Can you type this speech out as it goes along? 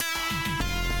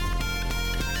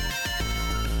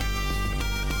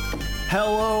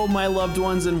Hello, my loved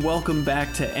ones, and welcome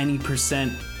back to Any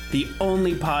Percent, the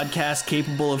only podcast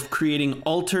capable of creating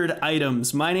altered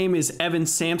items. My name is Evan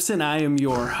Sampson. I am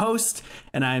your host,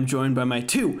 and I am joined by my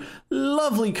two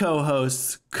lovely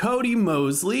co-hosts, Cody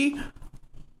Mosley.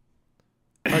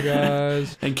 Hi,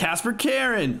 guys. And Casper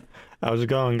Karen. How's it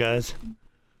going, guys? I'm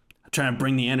trying to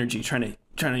bring the energy, trying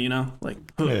to, you know, like,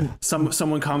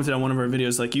 someone commented on one of our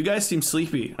videos, like, you guys seem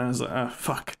sleepy. And I was like, oh,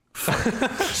 fuck.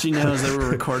 She knows that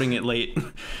we're recording it late.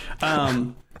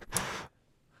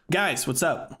 Guys, what's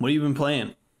up? What have you been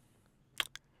playing?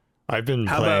 I've been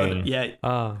playing.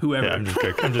 Whoever. Yeah, I'm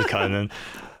just cutting in.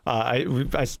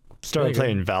 I started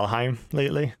playing Valheim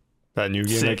lately. That new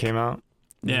game that came out.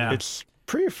 Yeah, it's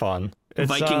pretty fun. It's,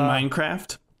 Viking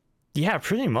Minecraft. Yeah,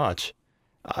 pretty much.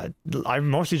 I'm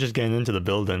mostly just getting into the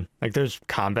building. Like, there's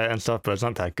combat and stuff, but it's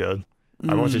not that good.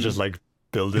 I mostly just like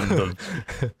building the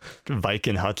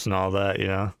Viking huts and all that, you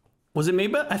know. Was it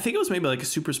made by, I think it was made by like a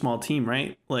super small team,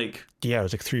 right? Like, yeah, it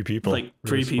was like 3 people. Like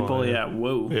really 3 people, small, yeah.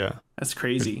 Whoa. Yeah. That's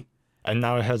crazy. And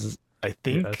now it has, I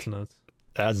think, that's nuts.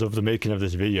 As of the making of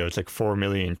this video, it's like 4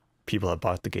 million people have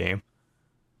bought the game.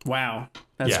 Wow.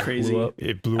 That's crazy.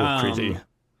 It blew up crazy.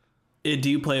 Do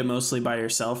you play it mostly by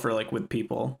yourself or like with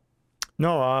people?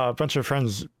 No, a bunch of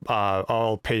friends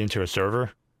all paid into a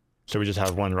server. So we just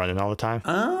have one running all the time.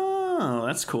 Oh,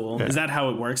 that's cool. Yeah. Is that how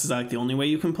it works? Is that like the only way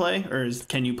you can play? Or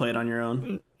can you play it on your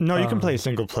own? No, you can play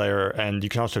single player, and you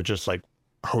can also just like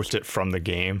host it from the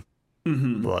game.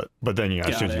 Mm-hmm. But then, you know,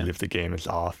 as soon as you leave the game, it's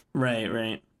off.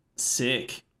 Right.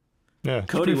 Sick. Yeah.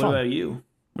 Cody, what about you?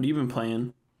 What have you been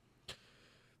playing?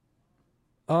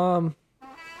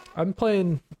 I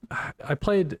played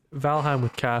Valheim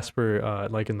with Casper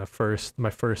like in my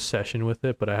first session with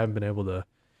it, but I haven't been able to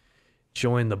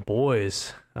join the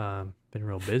boys. Been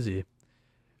real busy.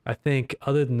 I think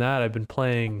other than that, I've been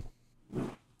playing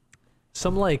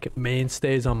some like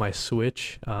mainstays on my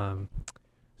Switch.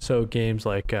 So games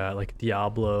like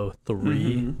Diablo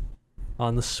 3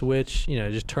 on the Switch, you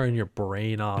know, just turn your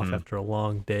brain off after a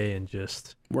long day and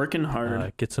just working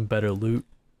hard, get some better loot.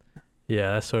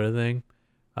 Yeah, that sort of thing.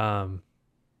 And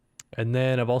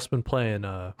then I've also been playing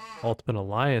Ultimate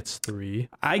Alliance 3.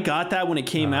 I got that when it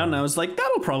came out, and I was like,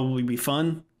 that'll probably be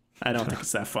fun. I don't think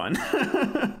it's that fun.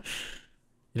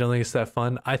 You don't think it's that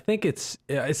fun? I think it's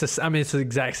the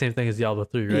exact same thing as Diablo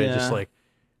 3, right? Yeah. Just like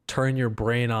turn your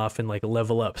brain off and like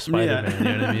level up Spider-Man. You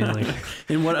know what I mean? Like,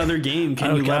 in what other game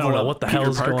can you level up? I don't know what the hell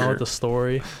is going on with the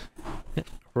story.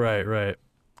 Right.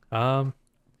 But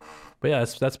yeah,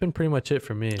 that's been pretty much it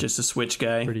for me. Just a Switch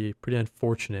guy. Pretty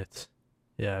unfortunate.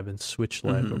 Yeah, I've been Switch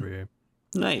life over here.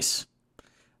 Nice.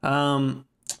 I've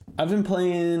been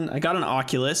playing. I got an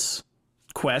Oculus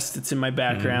Quest. It's in my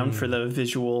background for the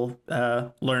visual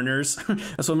learners.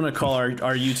 That's what I'm going to call our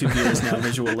YouTube viewers now,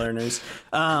 visual learners.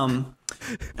 I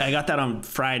got that on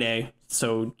Friday,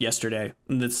 so yesterday.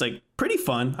 And it's like pretty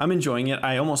fun. I'm enjoying it.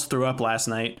 I almost threw up last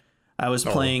night. I was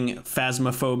playing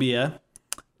Phasmophobia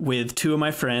with 2 of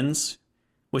my friends,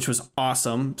 which was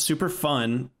awesome, super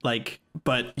fun. Like,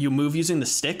 but you move using the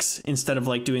sticks instead of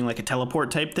like doing like a teleport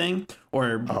type thing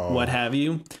or what have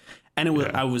you. And it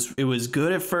was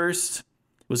good at first.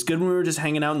 It was good when we were just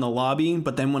hanging out in the lobby,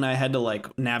 but then when I had to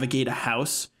like navigate a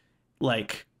house,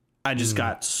 like I just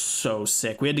got so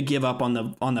sick. We had to give up on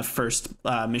the first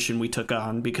mission we took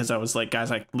on because I was like,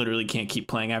 guys, I literally can't keep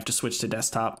playing. I have to switch to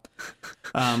desktop.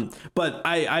 But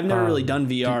I've never really done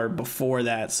VR before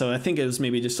that, so I think it was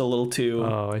maybe just a little too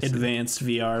advanced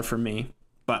VR for me.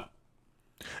 But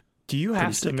do you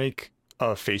have to make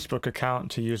a Facebook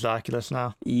account to use Oculus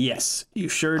now? Yes, you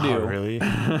sure do. Oh, really?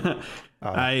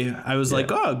 I was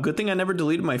like, oh, good thing I never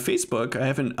deleted my Facebook. I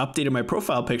haven't updated my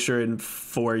profile picture in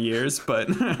 4 years, but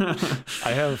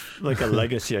I have like a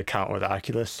legacy account with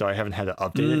Oculus, so I haven't had to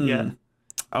update it yet.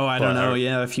 Oh, I don't know.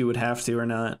 Yeah, if you would have to or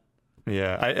not.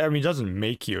 Yeah, I mean, it doesn't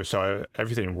make you, so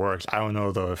everything works. I don't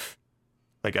know though if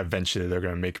like eventually they're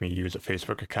gonna make me use a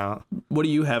Facebook account. What do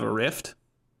you have, a Rift?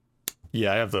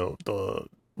 Yeah, I have the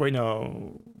wait,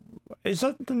 no. Is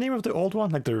that the name of the old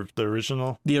one? Like the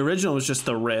original? The original was just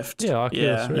the Rift. Yeah,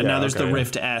 Oculus, And now there's the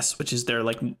Rift S, which is their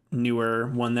like newer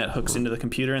one that hooks into the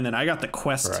computer. And then I got the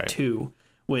Quest 2,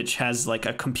 which has like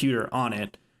a computer on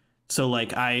it. So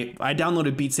like I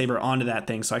downloaded Beat Saber onto that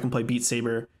thing so I can play Beat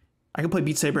Saber. I can play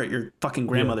Beat Saber at your fucking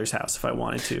grandmother's house if I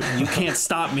wanted to. You can't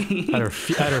stop me. At her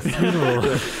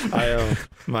funeral.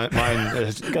 Mine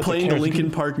has got playing the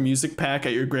Linkin Park music pack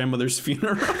at your grandmother's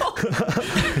funeral.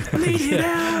 Bleed it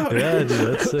out. Yeah, dude,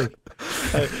 that's sick.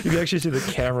 You can actually see the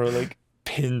camera like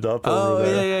pinned up over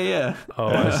there. Yeah. Oh,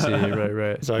 I see.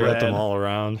 Right. So I got them all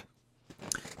around.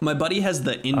 My buddy has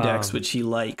the Index, which he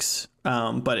likes,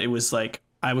 but it was like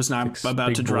I was not about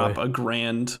big to drop boy. a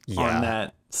grand Yeah. on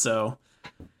that. So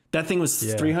that thing was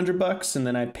Yeah. $300, and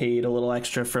then I paid a little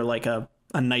extra for like a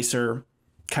nicer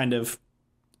kind of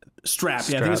strap.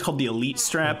 Yeah, I think it's Strap. called the Elite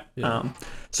strap. Yeah.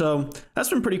 So that's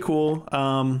been pretty cool.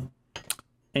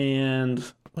 And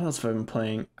what else have I been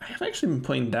playing? I haven't actually been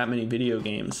playing that many video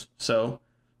games. So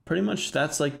pretty much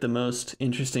that's like the most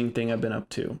interesting thing I've been up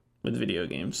to with video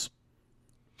games.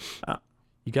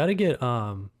 You got to get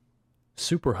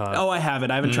Super Hot. Oh, I have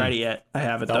it. I haven't tried it yet. I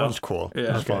have it That though. one's cool. Yeah,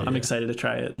 That's fun. I'm excited to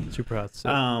try it. Super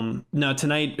Hot. No,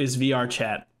 tonight is VR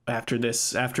chat.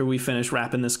 After we finish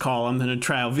wrapping this call, I'm gonna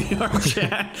try out VR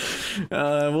chat.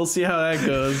 We'll see how that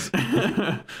goes.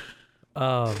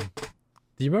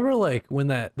 Do you remember like when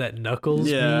that Knuckles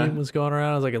Yeah. meme was going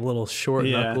around? It was like a little short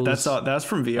Yeah, Knuckles. that's all. That's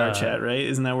from VR chat, right?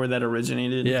 Isn't that where that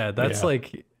originated? Yeah, that's Yeah.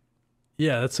 like,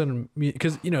 yeah, that's when,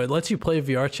 because you know it lets you play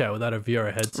VR chat without a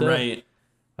VR headset. Right.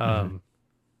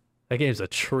 That game's a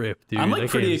trip, dude. I'm like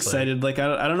That pretty game's, like- excited. Like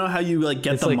I don't know how you like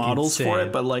get It's, the like, models for insane.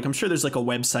 it, but like I'm sure there's like a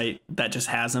website that just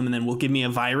has them and then will give me a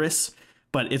virus,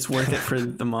 but it's worth it for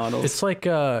the models. It's like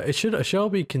it should all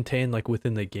be contained like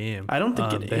within the game. I don't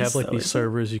think it They is, have like though, these is it?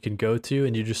 servers you can go to,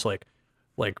 and you just like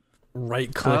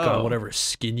right click Oh. on whatever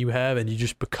skin you have, and you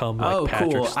just become like Oh,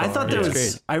 Patrick cool. Star. I thought there It's was.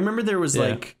 great. I remember there was Yeah.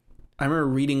 like. I remember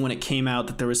reading when it came out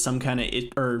that there was some kind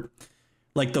of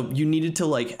like you needed to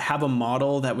like have a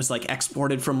model that was like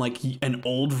exported from like an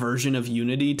old version of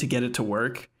Unity to get it to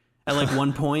work at like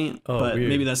one point. Oh, but weird.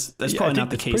 maybe that's Yeah, I probably think not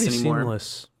the It's case pretty anymore.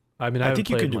 seamless. I mean, I I haven't think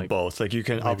you played can in, do like, both. Like you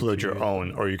can maybe upload 2 your years.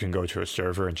 own, or you can go to a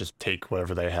server and just take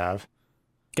whatever they have.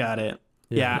 Got it.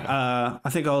 Yeah. I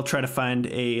think I'll try to find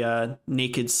a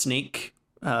naked snake,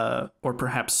 or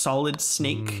perhaps solid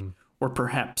snake, or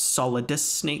perhaps solidus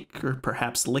snake, or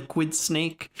perhaps liquid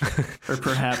snake, or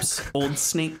perhaps old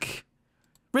snake.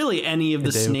 Really, any of the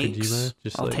Hideo snakes Kojima,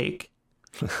 just I'll like- take.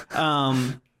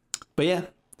 But yeah.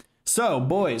 So,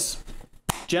 boys,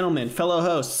 gentlemen, fellow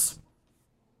hosts,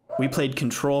 we played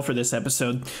Control for this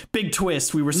episode. Big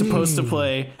twist. We were supposed to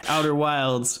play Outer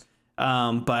Wilds,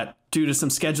 but due to some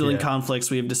scheduling Yeah. conflicts,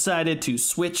 we have decided to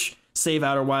save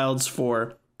Outer Wilds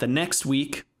for the next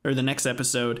week or the next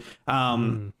episode.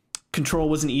 Control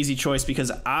was an easy choice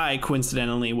because I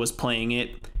coincidentally was playing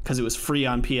it because it was free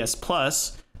on PS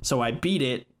Plus. So I beat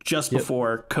it just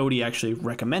before Cody actually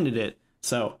recommended it.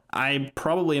 So I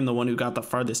probably am the one who got the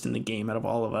farthest in the game out of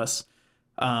all of us.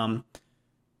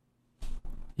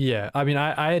 Yeah, I mean,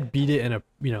 I had beat it in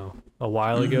a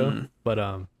while ago, but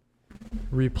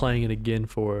replaying it again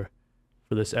for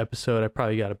this episode, I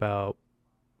probably got about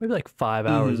maybe like 5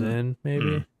 hours in,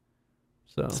 maybe.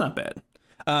 So It's not bad.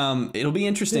 It'll be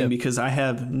interesting Yeah. because I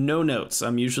have no notes.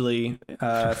 I'm usually,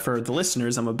 for the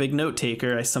listeners, I'm a big note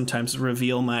taker. I sometimes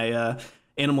reveal my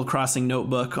Animal Crossing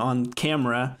notebook on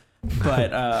camera,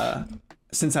 but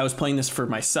since I was playing this for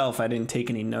myself, I didn't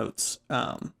take any notes.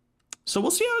 So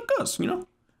we'll see how it goes,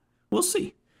 We'll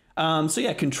see. So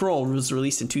yeah, Control was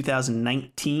released in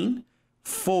 2019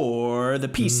 for the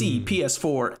PC,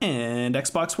 PS4, and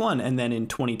Xbox One. And then in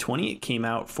 2020, it came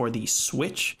out for the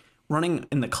Switch, running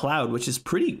in the cloud, which is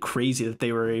pretty crazy that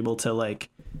they were able to like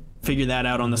figure that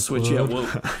out on the Switch. Yeah,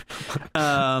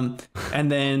 whoa.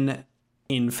 And then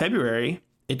in February,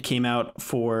 it came out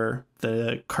for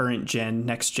the current gen,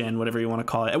 next gen, whatever you want to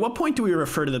call it. At what point do we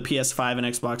refer to the PS5 and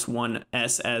Xbox One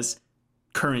S as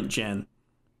current gen?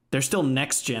 They're still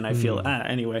next gen, I feel.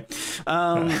 Anyway.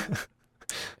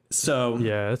 So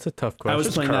yeah, that's a tough question. I was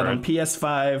playing that on current.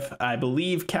 PS5. I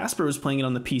believe Casper was playing it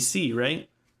on the PC, right?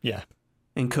 Yeah.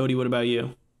 And Cody, what about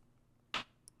you?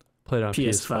 Played on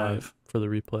PS5. PS5 for the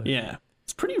replay. Yeah,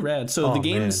 it's pretty rad. So Oh, the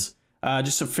game's,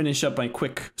 just to finish up my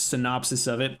quick synopsis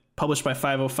of it, published by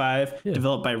 505,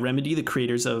 developed by Remedy, the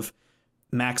creators of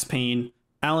Max Payne,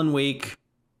 Alan Wake,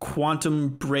 Quantum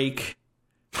Break,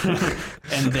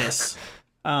 and this.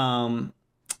 And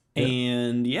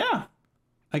yeah,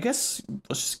 I guess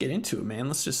let's just get into it, man.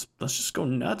 Let's just go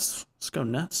nuts. Let's go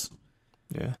nuts.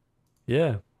 Yeah.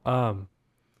 Yeah.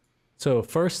 So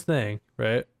first thing,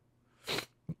 right?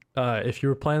 If you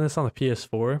were playing this on the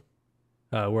PS4,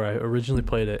 where I originally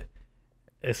played it,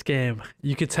 this game,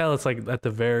 you could tell it's like at the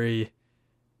very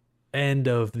end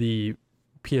of the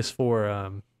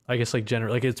PS4. I guess like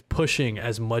like it's pushing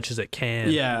as much as it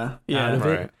can. Yeah, Out yeah. of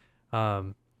Right.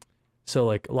 it. So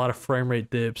like a lot of frame rate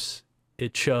dips.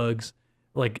 It chugs.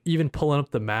 Like even pulling up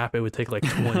the map, it would take like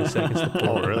 20 seconds to pull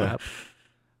Oh, up the really?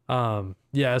 map.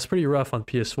 Yeah, it's pretty rough on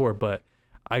PS4, but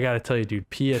I gotta tell you, dude,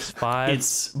 PS5,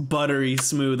 It's buttery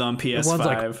smooth on PS5. one's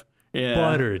like yeah.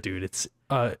 butter, dude. It's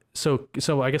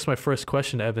so I guess my first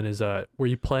question to Evan is, were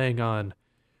you playing on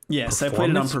Yes, I played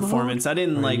it on performance. I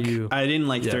didn't like you... 30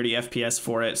 FPS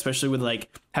for it, especially with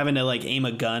like having to like aim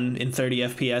a gun in 30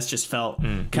 FPS just felt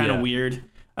kind of weird.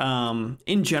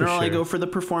 In general, I go for the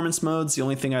performance modes. The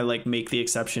only thing I like make the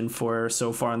exception for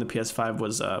so far on the PS5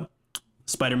 was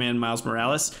Spider-Man Miles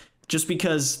Morales, just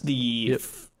because the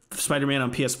Spider-Man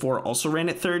on PS4 also ran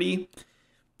at 30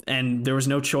 and there was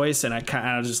no choice, and I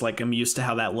kind of just like I'm used to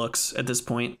how that looks at this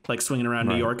point, like swinging around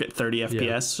New York at 30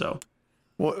 FPS. So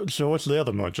what's the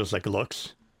other mode? Just like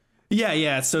looks?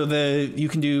 Yeah. So you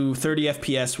can do 30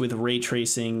 FPS with ray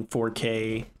tracing,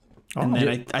 4K, and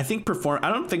then I think I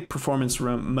don't think performance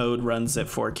mode runs at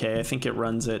 4K. I think it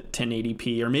runs at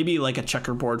 1080p or maybe like a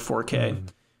checkerboard 4K.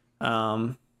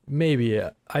 Maybe.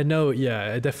 I know.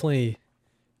 Yeah, I definitely.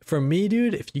 For me,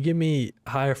 dude, if you give me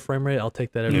higher frame rate, I'll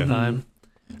take that every time.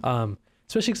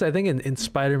 Especially because I think in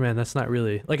Spider-Man, that's not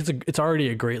really like it's already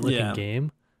a great looking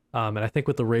game. And I think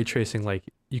with the ray tracing, like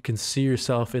you can see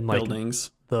yourself in like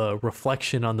buildings, the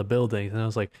reflection on the buildings, and I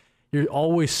was like, you're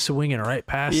always swinging right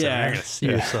past it. You're gonna see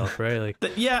yourself, right? Like,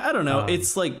 I don't know.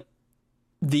 It's like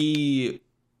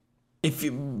if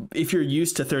you're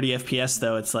used to 30 FPS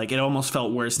though, it's like it almost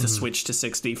felt worse to switch to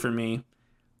 60 for me.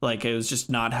 Like it was just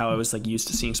not how I was like used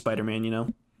to seeing Spider-Man, you know?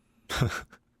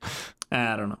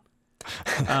 I don't know.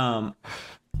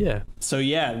 So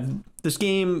yeah, this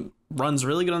game runs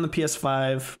really good on the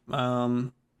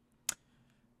PS5.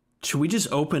 Should we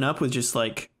just open up with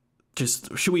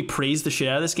should we praise the shit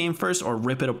out of this game first or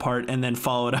rip it apart and then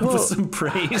follow it up with some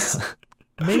praise?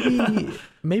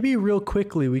 maybe real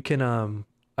quickly we can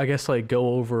I guess like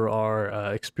go over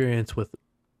our experience with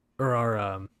or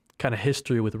our kind of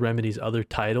history with Remedy's other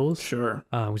titles. Sure.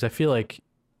 Because I feel like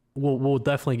we'll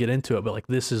definitely get into it, but like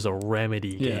this is a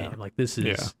Remedy game. Like this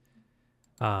is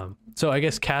so I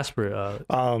guess Casper,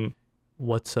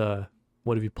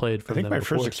 what have you played from them? I think my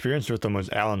before? first experience with them was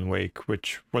Alan Wake,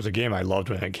 which was a game I loved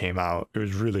when it came out. It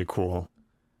was really cool.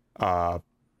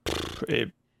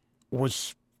 It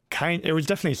was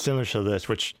definitely similar to this,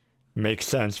 which makes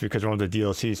sense because one of the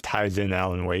DLCs ties in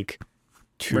Alan Wake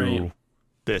to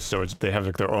this, so they have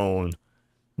like their own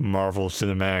Marvel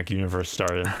Cinematic Universe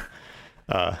started.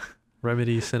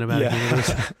 Remedy Cinematic Universe.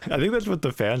 I think that's what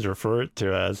the fans refer it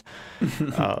to as.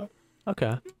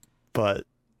 Okay. But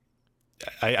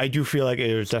I do feel like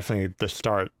it was definitely the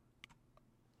start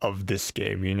of this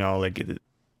game, you know, like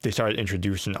they started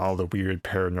introducing all the weird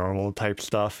paranormal type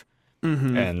stuff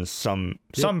and some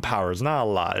powers, not a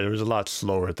lot. It was a lot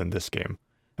slower than this game.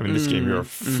 I mean, this game you're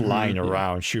flying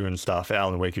around, shooting stuff.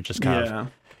 Alan Wake, you're just kind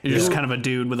of... You're just kind of a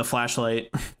dude with a flashlight.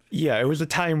 Yeah, it was a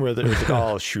time where there was like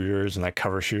all shooters and like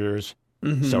cover shooters.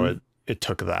 So it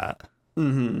took that.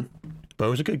 But it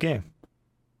was a good game.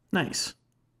 Nice.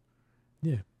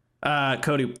 Yeah.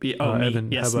 Cody.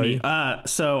 Evan, yes, me.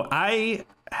 So I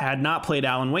had not played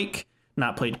Alan Wake,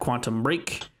 not played Quantum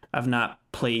Break. I've not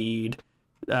played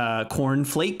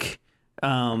Cornflake.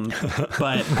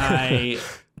 But I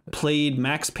played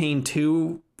Max Payne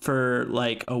 2 for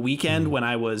like a weekend when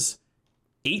I was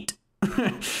 8.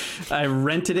 I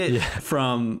rented it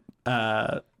from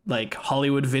like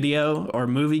Hollywood Video or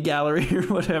Movie Gallery or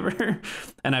whatever,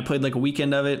 and I played like a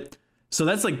weekend of it. So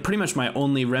that's like pretty much my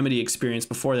only Remedy experience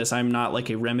before this. I'm not like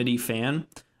a Remedy fan,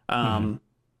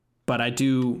 but I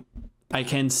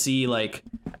can see, like,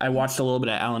 I watched a little bit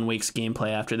of Alan Wake's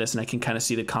gameplay after this, and I can kind of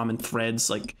see the common threads,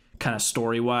 like kind of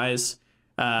story wise.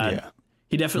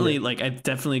 He definitely it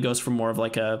definitely goes for more of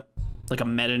like a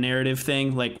meta narrative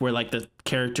thing, like where like the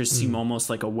characters seem almost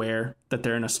like aware that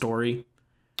they're in a story.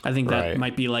 I think that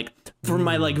might be like, for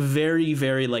my like very,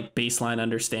 very like baseline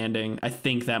understanding, I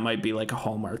think that might be like a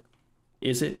hallmark.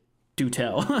 Is it? Do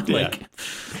tell.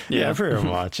 Yeah, very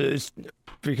much. It's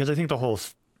because I think the whole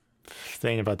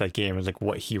thing about that game is like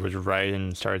what he was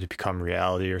writing started to become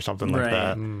reality or something like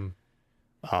that.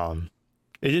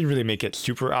 It didn't really make it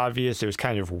super obvious. It was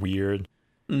kind of weird.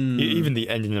 Even the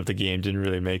ending of the game didn't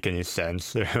really make any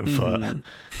sense, but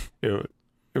it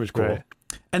was cool. Right.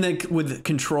 And then with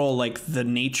Control, like the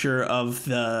nature of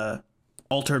the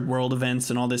altered world events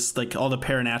and all this, like all the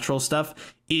paranatural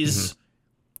stuff is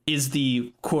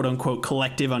the quote unquote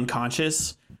collective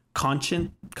unconscious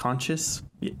conscience.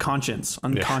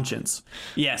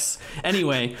 Yes.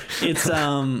 Anyway,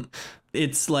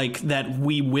 it's like that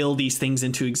we will these things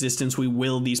into existence. We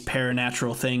will these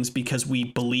paranatural things because we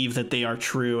believe that they are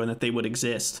true and that they would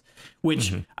exist,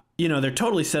 which, you know, they're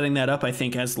totally setting that up, I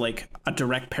think, as like a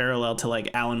direct parallel to like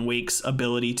Alan Wake's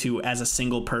ability to, as a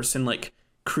single person, like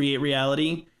create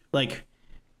reality. Like,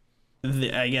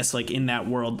 I guess like in that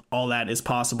world, all that is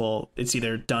possible. It's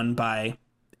either done by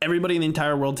everybody in the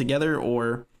entire world together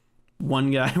or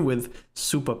one guy with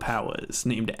superpowers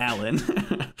named Alan.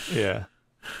 Yeah.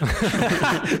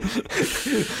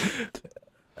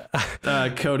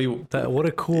 Cody. What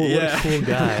a cool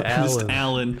guy, Just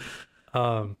Alan.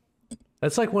 Alan.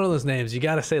 That's like one of those names. You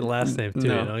got to say the last name too.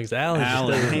 No. You know? 'Cause Alan. Just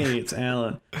Alan. doesn't- Hey, it's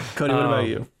Alan. Cody, what about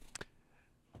you?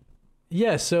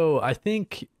 Yeah, so I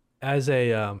think as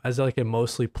like a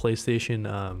mostly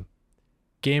PlayStation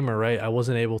gamer, right? I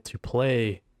wasn't able to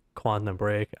play Quantum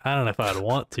Break. I don't know if I'd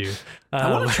want to.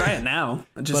 I want to try it now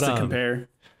just to compare.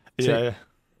 Yeah.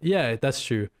 Yeah, that's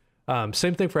true.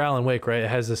 Same thing for Alan Wake, right? It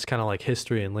has this kind of like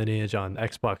history and lineage on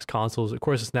Xbox consoles. Of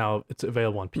course, it's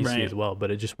available on PC Right. as well,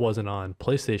 but it just wasn't on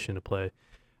PlayStation to play.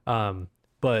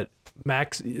 But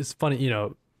Max, it's funny, you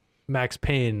know, Max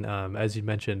Payne, as you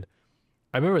mentioned,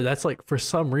 I remember that's like, for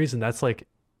some reason, that's like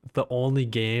the only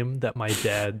game that my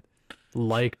dad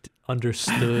liked,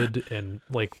 understood, and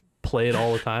like played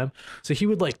all the time. So he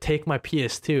would like take my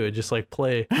PS2 and just like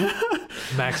play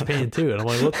Max Payne 2. And I'm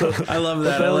like, what the? I love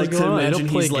that. the I hell is like to going on? You imagine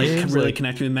don't play he's like games, really like-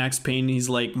 connected with Max Payne. He's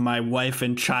like, my wife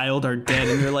and child are dead.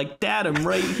 And you're like, Dad, I'm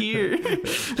right here.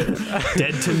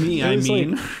 Dead to me, I was like-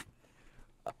 mean.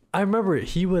 I remember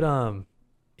he would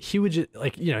just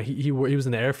like, you know, he was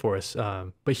in the Air Force,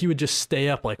 but he would just stay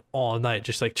up like all night,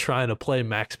 just like trying to play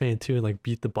Max Payne 2 and like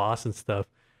beat the boss and stuff.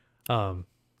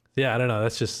 Yeah, I don't know.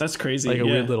 That's crazy. like a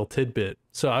yeah. weird little tidbit.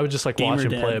 So I would just like Gamer watch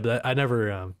him dad. play, but I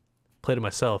never played it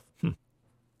myself.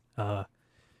 But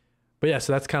yeah,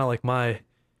 so that's kind of like my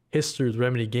history with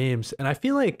Remedy games, and I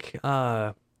feel like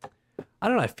I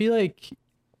don't know. I feel like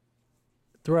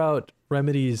throughout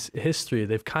Remedy's history,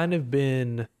 they've kind of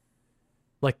been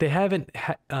like they haven't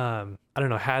I don't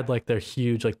know, had like their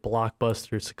huge like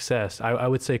blockbuster success. I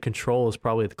would say Control is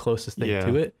probably the closest thing Yeah.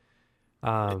 to it.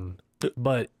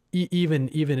 But even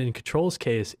in Control's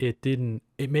case, it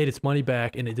made its money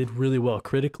back and it did really well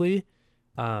critically.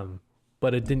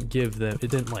 But it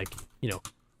didn't like, you know,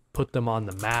 put them on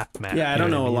the map. Yeah, I you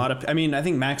don't what know a mean? lot of. I mean, I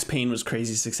think Max Payne was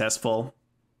crazy successful,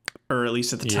 or at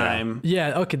least at the Yeah. time.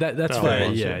 Yeah, okay, that's Oh,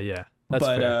 fair. yeah. Yeah. That's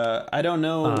But fair. I don't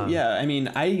know. Um, Yeah, I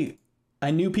mean, I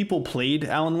knew people played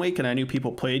Alan Wake and I knew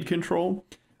people played Control.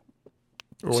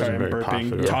 It wasn't Sorry, I'm very burping.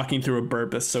 popular. Talking through a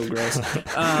burp is so gross.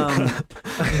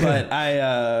 But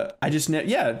I just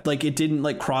like it didn't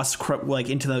like cross like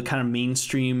into the kind of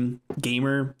mainstream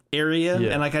gamer area,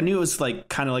 Yeah. and like I knew it was like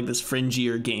kind of like this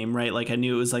fringier game, right? Like I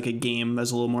knew it was like a game that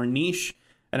was a little more niche,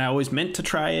 and I always meant to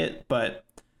try it, but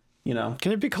you know,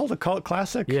 Can it be called a cult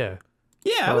classic? Yeah.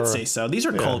 yeah, I would Or- say so. These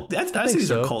are yeah. cult. I think say these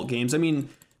are so. cult games. I mean,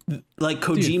 like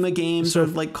Kojima games so are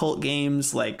like cult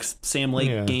games. Like Sam Lake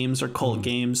Yeah. games are cult Hmm.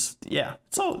 games. Yeah,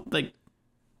 it's all like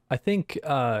I think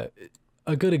a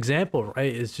good example,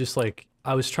 right, is just like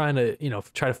I was trying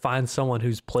to find someone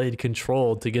who's played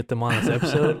Control to get them on this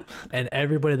episode, and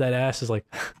everybody that asks is like,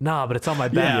 nah, but it's on my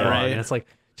backlog, right. and it's like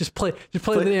just play the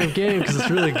damn game because it's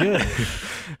really good.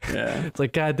 yeah. It's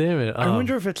like, god damn it. I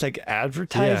wonder if it's like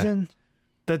advertising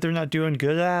that they're not doing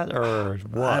good at, or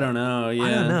what. I don't know. Yeah, I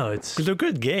don't know. It's Because they're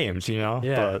good games, you know.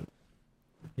 Yeah. But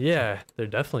yeah, they're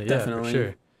definitely Definitely. for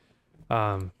sure.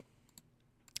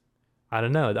 I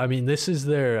don't know. I mean, this is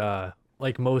their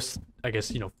like most, I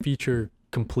guess, you know, feature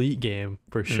complete game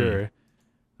for sure.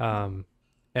 And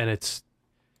it's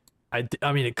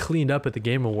I mean, it cleaned up at the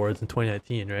Game Awards in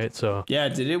 2019, right? So Yeah,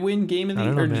 did it win Game of the I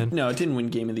Year? don't know, man. No, it didn't win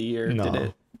Game of the Year, No. did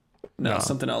it? No, No.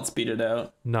 something else beat it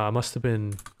out. no, it must have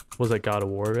been, was that God of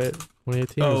War, right?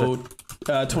 2018. Or was Oh,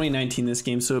 that- 2019 this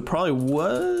game, so it probably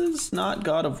was not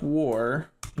God of War.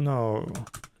 no.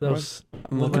 that was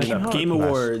I'm looking it came up. out Game last-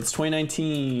 Awards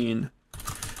 2019.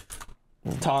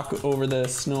 Talk over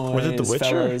this noise. Was it The Witcher?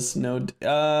 Fellas. No, When did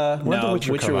no, The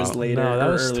Witcher Witcher come was out? later. no, that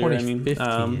or was earlier, I mean.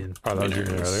 2015. Oh, that was even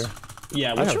winners. earlier. Yeah,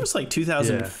 I Witcher don't- was like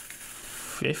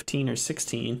 2015 or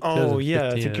 16. Oh yeah,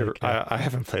 I 2015, think you're. okay. I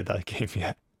haven't played that game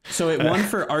yet. So it won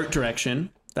for art direction.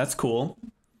 That's cool.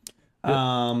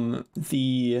 I'm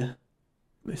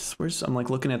like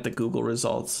looking at the Google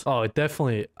results. Oh, it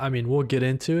definitely. I mean, we'll get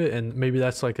into it, and maybe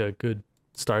that's like a good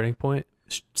starting point.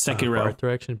 for Sekiro, art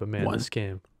direction, but man, One. this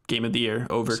game. Game of the Year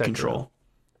over Sekiro. Control.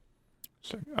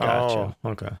 Gotcha. Oh,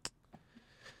 okay.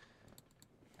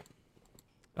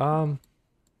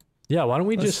 Yeah, why don't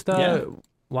we just yeah.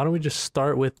 why don't we just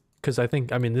start with, because I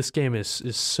think, I mean, this game is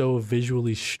so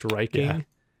visually striking. Yeah.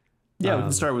 Yeah, we Um,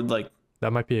 can start with like.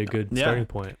 That might be a good Yeah. starting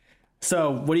point. So,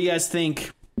 what do you guys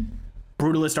think?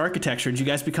 Brutalist architecture. Did you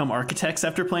guys become architects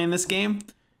after playing this game?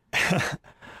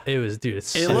 It was, dude.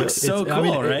 It's It so, looks so I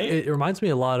mean, cool, right? It reminds me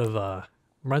a lot of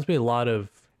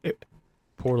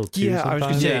Portal 2. Yeah, I was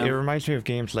gonna sometimes. say Yeah. it reminds me of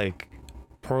games like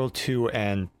Portal 2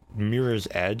 and Mirror's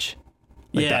Edge.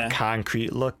 like Yeah. that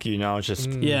concrete look, you know, just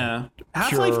Yeah.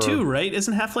 Half-Life Pure- 2, right?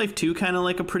 Isn't Half-Life 2 kind of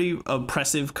like a pretty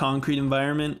oppressive concrete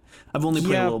environment? I've only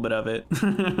played a Yeah. little bit of it.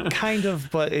 kind of,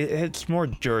 but it's more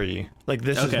dirty. Like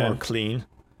this is Okay. more clean,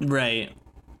 Right.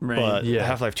 Right. but Yeah,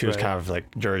 Half-Life 2 is right. kind of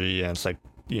like dirty and it's like,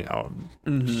 you know,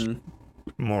 Mhm.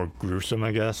 more gruesome,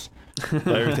 I guess. But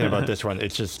everything about this one,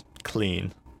 it's just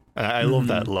clean. And I love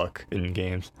that look in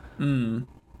games.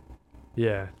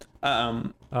 Yeah.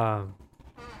 Um,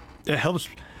 It helps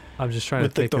I'm just trying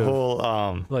with to like think the of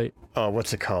whole like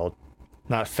what's it called?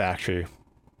 Not factory.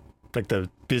 Like the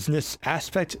business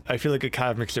aspect. I feel like it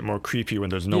kind of makes it more creepy when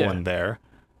there's no Yeah. one there.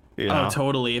 You know? Oh,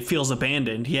 totally. It feels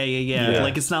abandoned. Yeah. Yeah.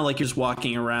 Like, it's not like you're just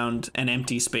walking around an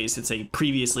empty space. It's a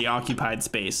previously occupied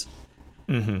space.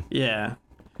 Mm-hmm. Yeah.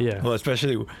 yeah. Well,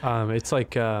 especially It's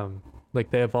like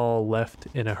they have all left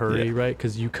in a hurry, Yeah. right?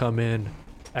 Because you come in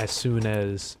as soon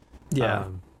as Yeah.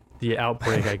 the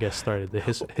outbreak, I guess, started.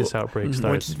 His outbreak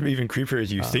started. what's even creepier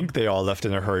is you think they all left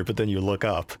in a hurry, but then you look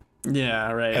up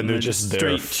Yeah, right. and they're just there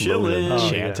straight floating. chilling. Oh, yeah,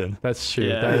 chanting. that's true.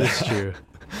 Yeah. That is true.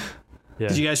 Yeah.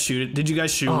 Did you guys shoot it? Did you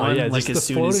guys shoot Oh, one yeah, like just as the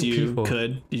soon as floating you people.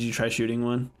 could? Did you try shooting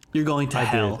one? You're going to I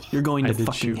hell. did. You're going I to did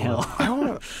fucking shoot hell.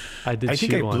 I did I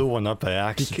think shoot I one. blew one up by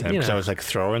accident you because I know. was like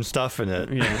throwing stuff and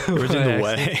it, Yeah. it was in By the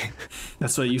way.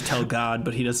 That's what you tell God,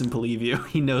 but he doesn't believe you.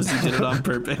 He knows you did it on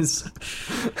purpose.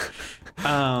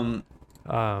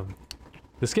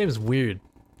 This game is weird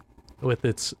with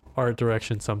its art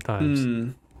direction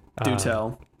sometimes. Do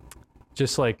tell.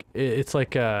 Just like it's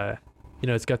like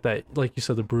it's got that, like you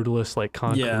said, the brutalist like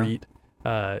concrete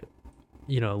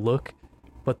look,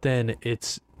 but then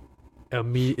it's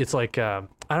like I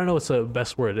don't know what's the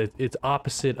best word. It's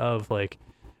opposite of like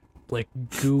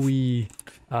gooey,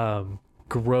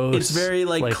 gross. It's very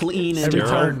like clean and every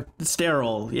sterile. time.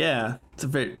 sterile. Yeah. It's a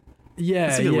very Yeah,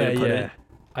 That's a good way to yeah, put yeah. it.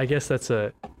 I guess that's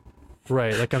a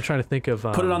right. Like I'm trying to think of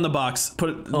put it on the box. Put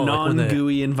it like when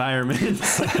non-gooey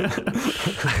environments.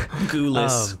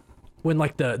 Gooless. when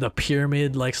like the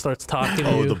pyramid like starts talking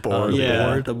to Oh, you. the board.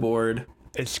 yeah, yeah. the board.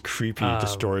 It's creepy,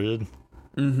 distorted.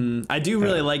 I do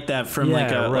really like that from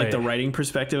like Yeah, like the right. writing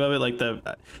perspective of it. Like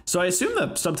so I assume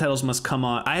the subtitles must come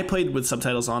on. I played with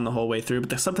subtitles on the whole way through, but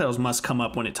the subtitles must come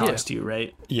up when it talks Yeah. to you,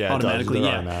 right? Yeah, it does. automatically.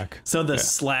 They're Yeah. automatic. So the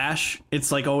slash,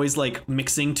 it's like always like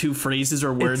mixing two phrases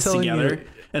or words telling together, you-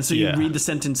 and so you Yeah. read the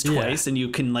sentence Yeah. twice, and you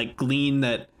can like glean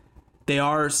that they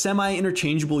are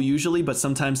semi-interchangeable usually, but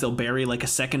sometimes they'll bury like a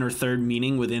second or third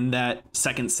meaning within that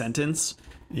second sentence.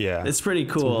 Yeah. It's pretty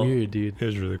cool. Weird, dude. It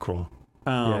was really cool.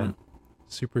 Yeah.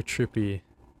 Super trippy.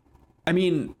 I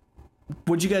mean,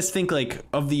 what'd you guys think like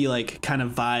of the like kind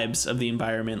of vibes of the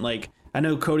environment? Like, I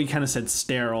know Cody kind of said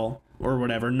sterile or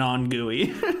whatever,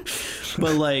 non-gooey,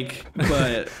 but like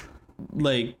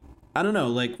I don't know,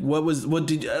 like what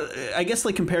did I guess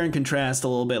like compare and contrast a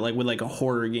little bit like with like a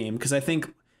horror game, because I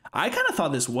think I kind of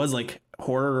thought this was like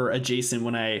horror adjacent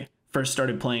when I first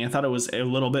started playing. I thought it was a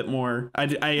little bit more. I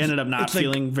ended up not It's like-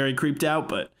 feeling very creeped out,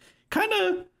 but kind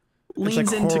of leans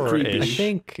like into horror-ish. creepy. I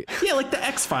think Yeah, like the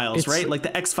X-Files, It's- right? Like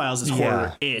the X-Files is Yeah.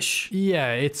 horror-ish.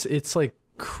 yeah, it's like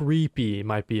creepy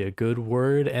might be a good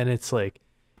word, and it's like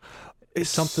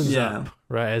something's Yeah. up,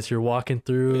 right? As you're walking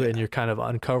through and you're kind of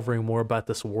uncovering more about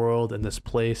this world and this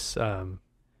place.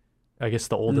 I guess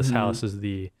the oldest house is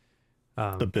the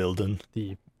The building.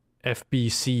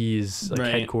 FBC's like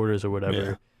Right. headquarters or whatever.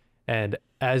 Yeah. And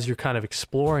as you're kind of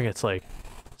exploring, it's like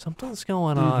something's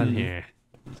going on here.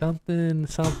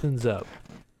 Something's up.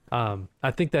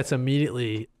 I think that's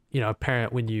immediately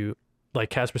apparent when you, like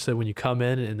Casper said, when you come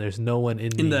in and there's no one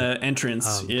in The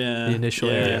entrance, yeah. the initial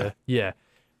Yeah. area. Yeah.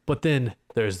 But then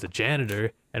there's the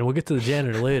janitor, and we'll get to the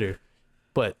janitor later.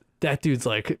 But that dude's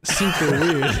like super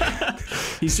weird.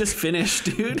 He's just finished,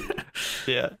 dude.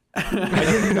 Yeah. I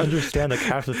didn't understand like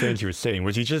half the things he was saying.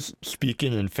 Was he just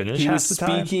speaking in Finnish He half was the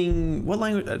time? speaking. What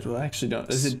language? Well, I actually don't.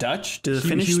 Is it Dutch? Does the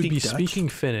Finnish he would speak be Dutch? speaking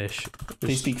Finnish.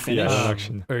 They speak Yeah, Finnish.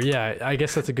 actually. Or yeah, I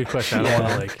guess that's a good question. I don't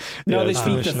want to like. No, Yeah, they it's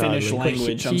speak the Finnish Finnish knowledge.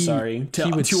 language. I'm He- sorry.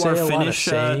 he would To say our a lot of Finnish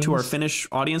to our sayings. Finnish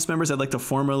audience members, I'd like to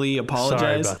formally Sorry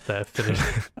apologize. about that. Finnish.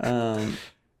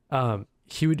 Um,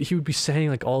 He would be saying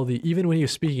like all the, even when he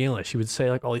was speaking English, he would say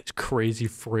like all these crazy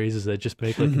phrases that just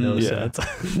make like no Yeah.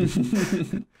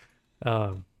 sense.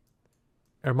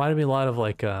 It reminded me a lot of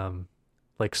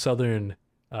like southern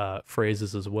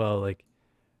phrases as well, like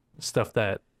stuff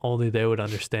that only they would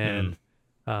understand.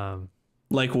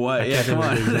 like what? I Yeah, can't come on.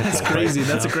 remember the That's example crazy. right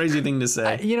That's a now. crazy thing to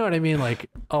say. You know what I mean? Like,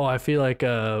 oh, I feel like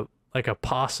a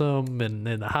possum and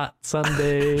a hot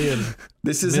Sunday and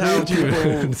This is Middle how of June.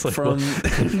 people It's like,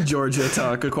 from Georgia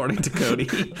talk, according to Cody.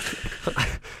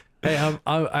 hey,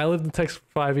 I lived in Texas for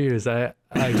 5 years. I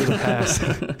give a pass.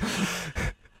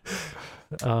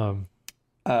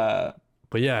 But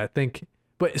yeah, I think.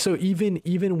 But so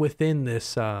even within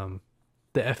this, the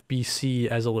FBC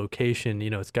as a location,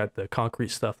 it's got the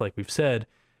concrete stuff like we've said,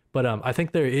 but I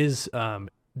think there is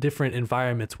different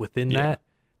environments within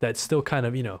that still kind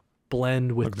of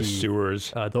blend with like the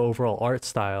sewers, the overall art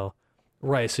style,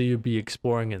 right? So you'd be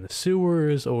exploring in the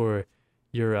sewers, or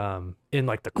you're in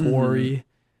like the quarry.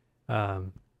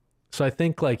 So I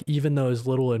think like even those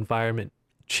little environment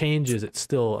changes, it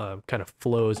still kind of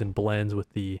flows and blends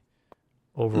with the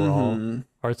overall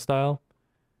art style.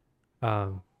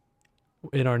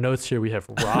 In our notes here, we have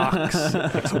rocks!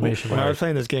 Exclamation when I was mark.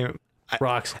 playing this game,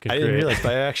 Rocks. I didn't realize,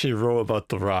 but I actually wrote about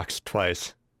the rocks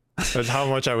twice. That's how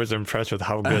much I was impressed with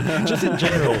how good. Just in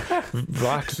general,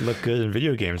 rocks look good in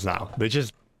video games now. They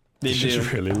just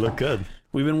really look good.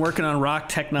 We've been working on rock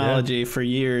technology for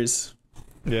years.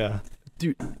 Yeah.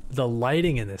 Dude, the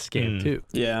lighting in this game too.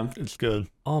 Yeah. It's good.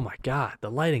 Oh my god,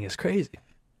 the lighting is crazy.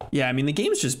 Yeah, I mean, the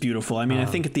game's just beautiful. I mean, I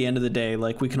think at the end of the day,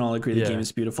 like, we can all agree the game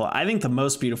is beautiful. I think the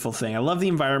most beautiful thing, I love the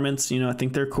environments, I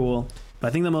think they're cool, but I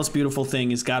think the most beautiful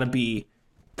thing has got to be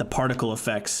the particle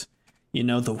effects.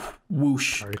 The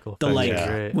whoosh, the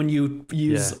like, when you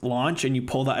use launch and you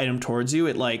pull the item towards you,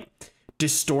 it like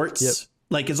distorts.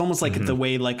 Like, it's almost like the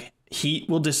way like heat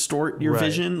will distort your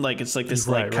vision. Like, it's like this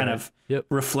kind of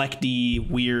reflecty,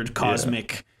 weird,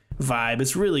 cosmic vibe.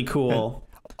 It's really cool.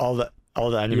 And all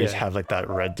the enemies have like that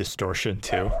red distortion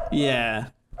too. Yeah,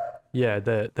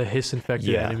 the hiss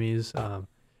infected enemies.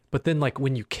 But then like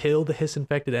when you kill the hiss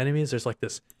infected enemies, there's like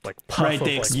this like puff of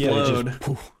they like explode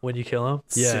when you kill them.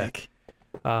 Sick.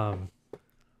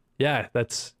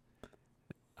 That's.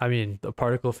 I mean, the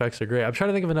particle effects are great. I'm trying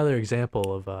to think of another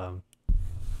example of.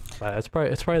 It's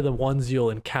probably the ones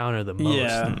you'll encounter the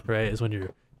most. Right, is when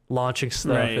you're launching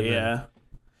stuff. Right.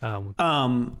 And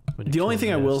then, the only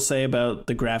thing I will say about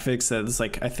the graphics that is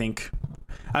like, I think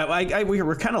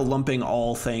we're kind of lumping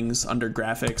all things under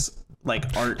graphics,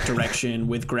 like art direction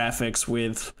with graphics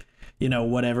with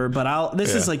whatever, but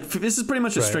this is pretty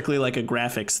much strictly like a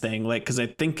graphics thing, like, because I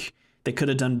think they could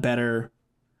have done better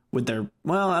with their,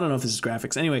 I don't know if this is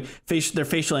graphics anyway, their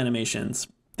facial animations.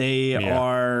 They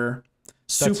are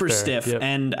super stiff,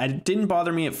 and it didn't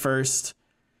bother me at first,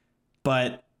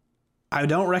 but I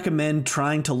don't recommend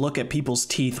trying to look at people's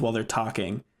teeth while they're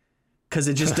talking, because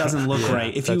it just doesn't look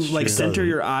right. If you like center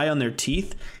your eye on their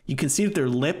teeth, you can see that their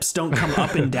lips don't come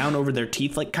up and down over their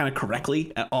teeth like kind of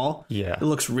correctly at all. Yeah, it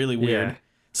looks really weird.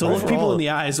 So look people in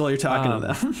the eyes while you're talking to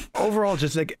them. Overall,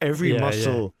 just like every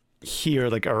muscle here,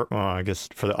 like I guess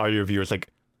for the audio viewers, like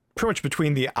pretty much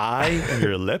between the eye and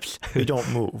your lips, they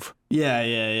don't move.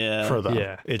 Yeah. For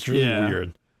them, it's really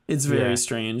weird. It's very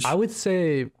strange. I would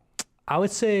say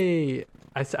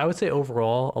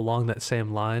overall, along that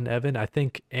same line, Evan, I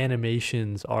think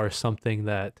animations are something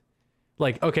that,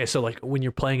 like, okay, so like when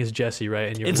you're playing as Jessie, right,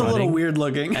 and it's running, a little weird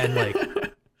looking, and like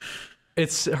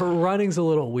her running's a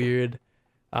little weird.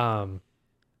 So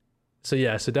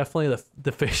definitely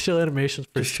the facial animations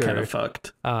for just sure kind of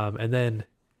fucked. And then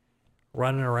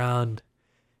running around,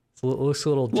 it looks a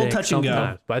little touch and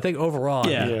go. But I think overall,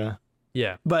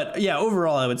 yeah. But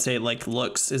overall, I would say like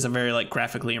looks is a very like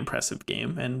graphically impressive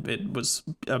game, and it was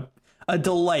a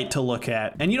delight to look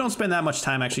at. And you don't spend that much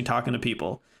time actually talking to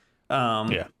people.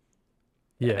 And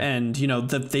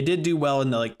they did do well in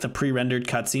the pre-rendered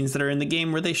cutscenes that are in the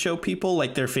game where they show people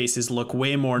like their faces look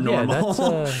way more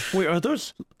normal. Wait, are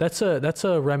those? That's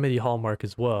a Remedy hallmark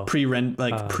as well. Pre-rendered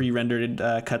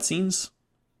cutscenes.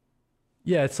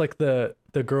 Yeah, it's like the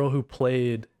girl who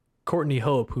played Courtney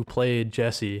Hope, who played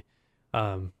Jessie.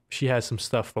 She has some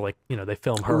stuff for like they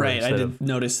film her. Right, I did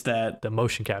notice that the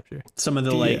motion capture. Some of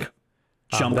the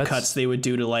jump cuts they would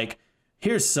do to like,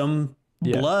 here's some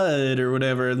blood or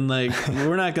whatever, and like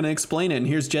we're not going to explain it, and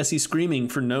here's Jessie screaming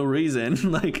for no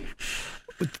reason. Like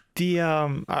the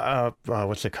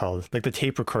what's it called, like the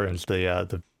tape recordings,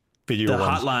 the video the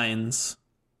ones. Hotlines.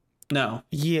 No.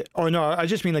 Yeah. Oh no, I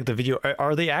just mean like the video.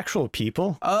 Are they actual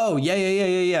people? Oh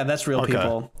yeah. That's real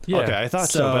people. Yeah. Okay, I thought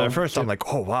so, but at first I'm like,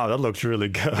 oh wow, that looks really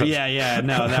good. Yeah.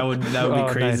 No, that would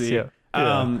be crazy. Nice,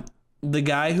 yeah. The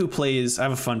guy who plays, I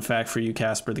have a fun fact for you,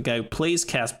 Casper. The guy who plays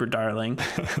Casper Darling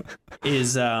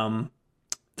is the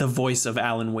voice of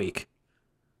Alan Wake.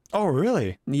 Oh,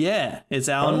 really? Yeah, it's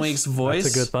Alan Wake's voice.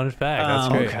 That's a good fun fact. That's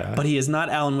great. Okay. But he is not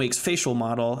Alan Wake's facial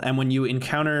model. And when you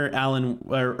encounter Alan,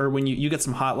 or when you get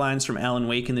some hotlines from Alan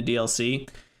Wake in the DLC,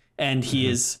 and he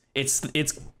is, it's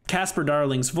Casper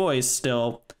Darling's voice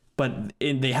still, but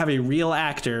they have a real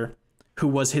actor who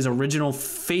was his original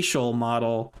facial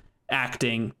model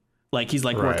acting. Like he's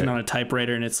like working on a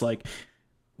typewriter, and it's like,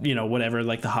 whatever,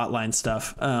 like the hotline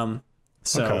stuff.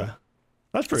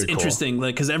 That's pretty cool. Interesting,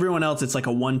 like because everyone else it's like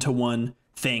a 1-to-1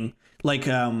 thing. Like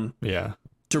Yeah.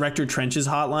 Director Trench's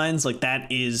hotlines, like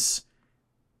that is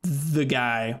the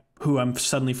guy who I'm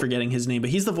suddenly forgetting his name,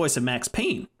 but he's the voice of Max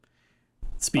Payne.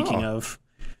 Speaking of,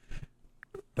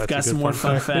 That's got a some good more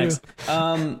fun for you. facts.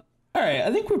 All right,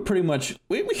 I think we're pretty much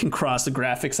we can cross the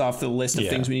graphics off the list of Yeah.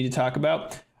 things we need to talk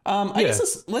about. I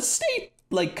guess let's stay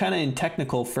like kind of in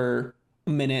technical for a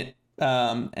minute,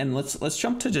 and let's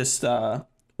jump to just what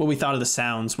we thought of the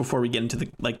sounds before we get into the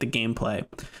gameplay.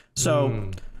 So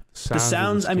the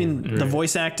sounds, I mean, the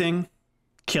voice acting,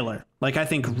 killer. Like I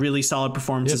think really solid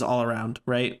performances all around.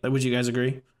 Right? Would you guys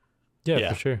agree?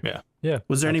 Yeah, for sure. Yeah.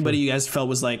 Was there anybody you guys felt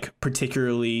was like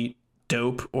particularly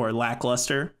dope or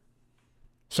lackluster?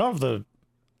 Some of the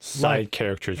side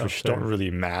characters, which don't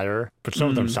really matter, but some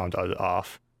of them sound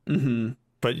off. Mm-hmm.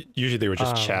 But usually they were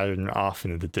just chatting off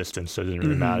into the distance, so it didn't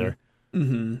really matter.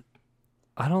 Mm-hmm.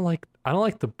 I don't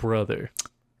like the brother.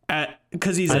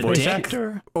 Because he's a voice dick,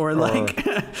 actor, or like,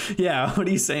 yeah. What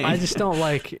are you saying? I just don't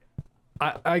like.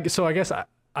 So I guess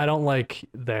I don't like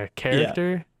the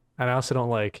character, and I also don't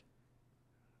like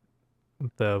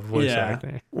the voice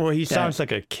acting. Well, he sounds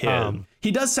like a kid.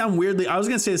 He does sound weirdly. I was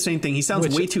gonna say the same thing. He sounds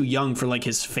Which- way too young for like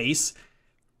his face.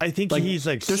 I think Like he's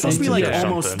like they're supposed to be like 70 or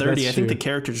almost something. 30. That's I think the true.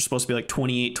 characters are supposed to be like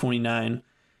 28, 29,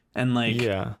 and like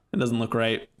Yeah. it doesn't look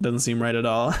right. Doesn't seem right at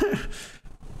all.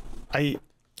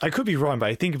 I could be wrong, but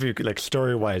I think if you like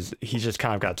story wise, he just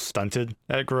kind of got stunted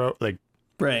at like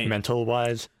Right. mental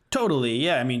wise. Totally.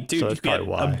 Yeah. I mean, dude, So you that's get probably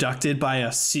why. abducted by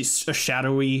a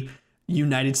shadowy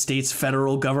United States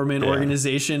federal government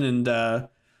organization and are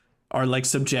like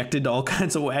subjected to all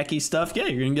kinds of wacky stuff. Yeah,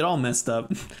 you're gonna get all messed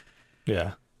up.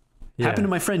 Yeah. Happened to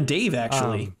my friend Dave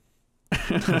actually.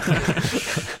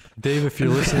 Dave, if you're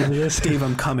listening to this, Dave,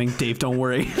 I'm coming. Dave, don't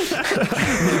worry.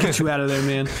 I'm gonna get you out of there,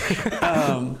 man.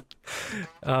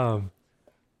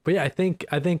 but yeah, I think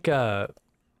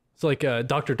it's like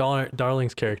Dr.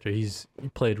 Darling's character. He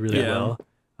played really Yeah.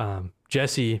 well.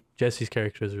 Jesse's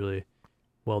character is really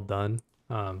well done.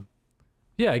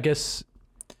 Yeah, I guess.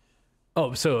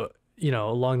 Oh, so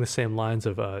along the same lines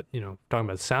of talking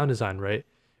about sound design, right?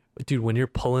 Dude, when you're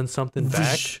pulling something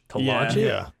back to launch it,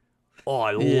 Yeah. oh,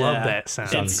 I Yeah. love that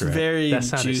sound. It's great. very That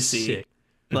sound is juicy. sick.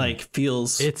 Like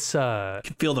feels It's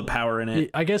feel the power in it.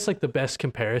 I guess like the best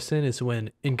comparison is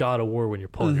when in God of War when you're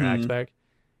pulling your axe back,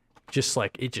 just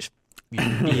like it just you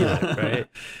feel it,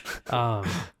 right?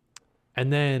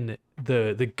 And then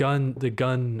the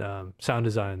gun sound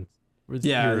design.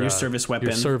 Yeah, your service weapon.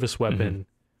 Your service weapon.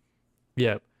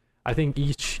 Yeah, I think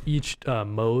each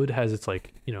mode has its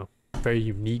like very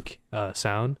unique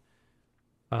sound,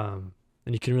 and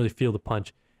you can really feel the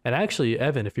punch. And actually,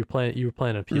 Evan, if you were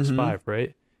playing on PS5,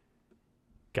 right?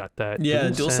 Got that? Yeah,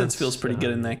 DualSense feels pretty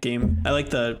good in that game. I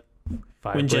like when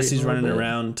vibrating Jesse's a little running bit.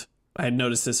 around. I had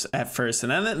noticed this at first,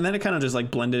 and then it kind of just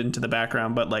like blended into the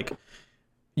background. But like,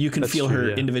 you can That's feel true, her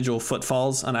yeah. individual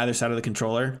footfalls on either side of the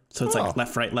controller. So it's like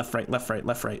left, right, left, right, left, right,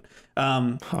 left, right.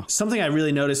 Something I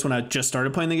really noticed when I just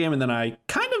started playing the game, and then I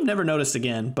kind of never noticed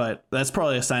again. But that's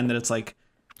probably a sign that it's like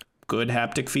good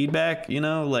haptic feedback.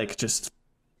 Like just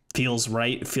feels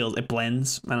right. It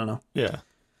blends. I don't know. Yeah.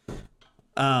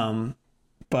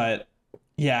 But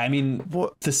yeah, I mean,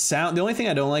 the sound, the only thing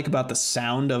I don't like about the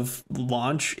sound of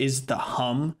launch is the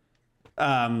hum.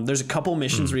 There's a couple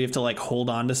missions where you have to like hold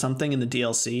on to something in the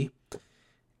DLC,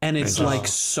 and it's like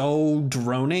so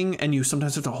droning, and you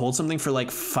sometimes have to hold something for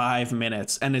like 5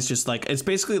 minutes, and it's just like, it's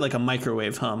basically like a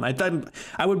microwave hum.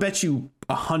 I would bet you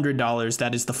 $100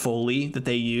 that is the Foley that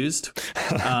they used,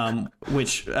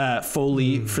 which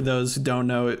Foley, for those who don't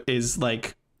know, is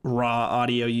like raw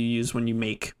audio you use when you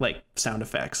make like sound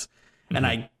effects. And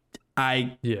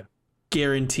I Yeah.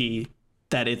 guarantee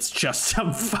that it's just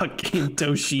some fucking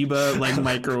Toshiba like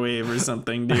microwave or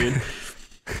something, dude.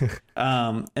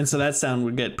 And so that sound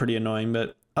would get pretty annoying,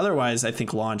 but otherwise I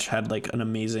think Launch had like an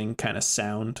amazing kind of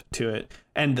sound to it.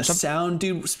 And the sound,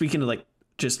 dude, speaking of like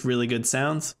just really good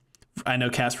sounds, I know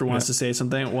Casper wants to say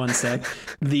something. One sec.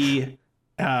 The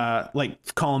like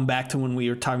calling back to when we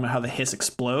were talking about how the hiss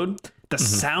explode, the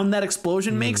sound that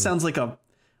explosion makes sounds like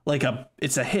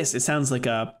it's a hiss. It sounds like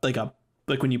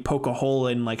when you poke a hole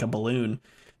in like a balloon.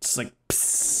 It's like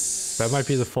psst. That might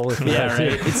be the Foley for Yeah,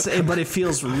 that. right. But it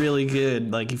feels really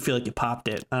good. Like you feel like you popped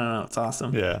it. I don't know. It's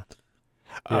awesome. Yeah.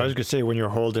 I was gonna say when you're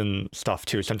holding stuff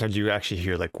too, sometimes you actually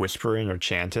hear like whispering or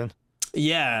chanting.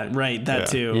 Yeah, right. That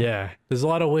too. Yeah, there's a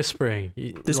lot of whispering.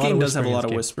 This game does have a lot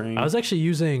of whispering. I was actually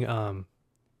using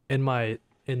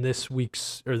in this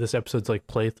week's or this episode's like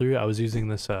playthrough. I was using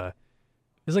this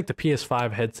it's like the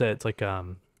PS5 headset. It's like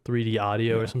 3D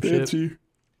audio or some shit.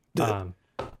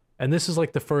 And And this is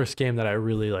like the first game that I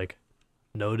really like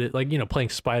noted, like, you know, playing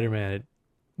Spider-Man,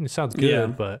 it sounds good, Yeah.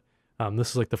 but this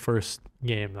is like the first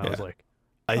game that I was Yeah. like,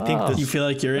 I think Oh. You this. feel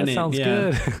like you're in that it. sounds Yeah.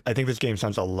 good. I think this game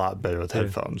sounds a lot better with Yeah.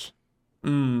 headphones.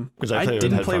 Because I I play with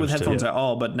didn't play with headphones, headphones too. at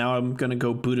all, but now I'm gonna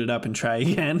go boot it up and try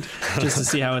again just to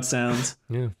see how it sounds.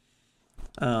 Yeah.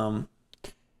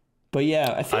 But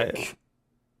yeah, I think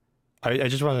I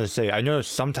just wanted to say, I know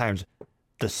sometimes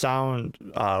the sound,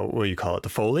 what do you call it, the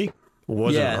Foley,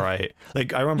 wasn't Yeah. right.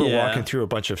 Like, I remember Yeah. walking through a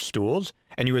bunch of stools,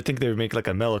 and you would think they would make like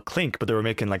a metal clink, but they were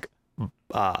making like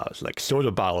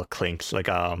soda bottle clinks, like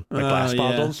glass yeah.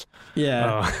 bottles,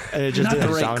 yeah, Oh, and it just not the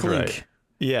didn't right sound clink. right.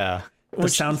 Yeah, The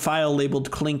sound file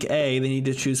labeled Clink A, they need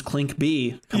to choose Clink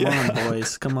B. Come on,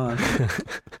 boys, come on.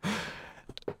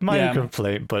 minor Yeah.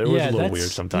 complaint, but it was a little that's- weird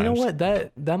sometimes. You know what?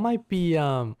 That might be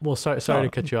well, sorry Oh. to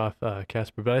cut you off,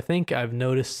 Casper, but I think I've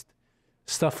noticed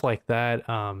stuff like that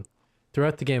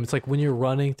throughout the game. It's like when you're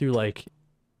running through like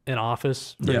an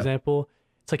office, for Yeah. example,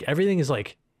 it's like everything is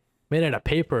like made out of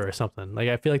paper or something. Like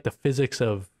I feel like the physics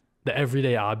of the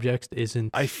everyday objects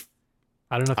isn't. I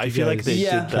don't know if I you feel like guys they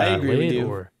Yeah, did I that. agree with relate you.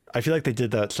 or I feel like they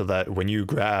did that so that when you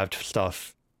grabbed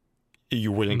stuff,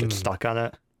 you wouldn't get stuck on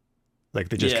it. Like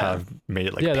they just Yeah. kind of made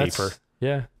it like yeah, paper.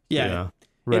 yeah, Yeah, You know?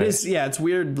 right. it is. Yeah, it's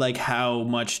weird, like how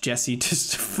much Jessie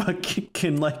just fucking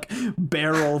can like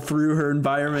barrel through her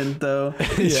environment, though.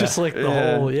 It's just like the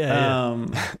whole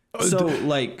So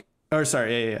like, or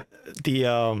sorry, yeah.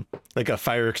 The like a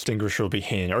fire extinguisher will be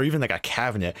hidden, or even like a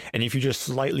cabinet, and if you just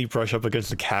slightly brush up against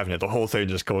the cabinet, the whole thing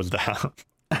just goes down.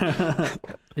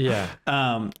 Yeah.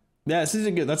 Yeah, this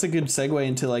is that's a good segue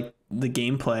into like the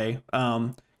gameplay.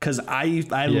 Because I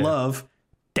Yeah. love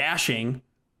dashing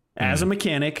as a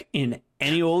mechanic in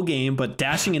any old game, but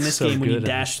dashing in this So game when you good in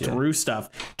dash this, yeah. through stuff,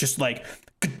 just like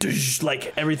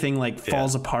everything like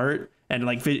falls apart and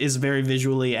like is very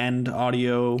visually and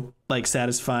audio like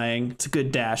satisfying. It's a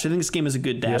good dash. I think this game is a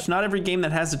good dash. Yep. Not every game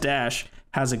that has a dash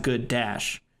has a good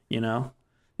dash. You know,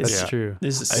 it's That's true.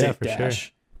 This is a Yeah, sick for sure.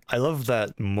 dash. I love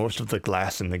that most of the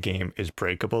glass in the game is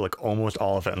breakable, like almost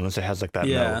all of it, unless it has like that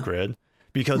Yeah. metal grid.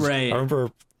 Because Right. I remember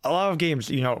a lot of games,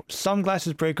 you know, some glass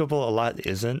is breakable, a lot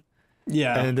isn't.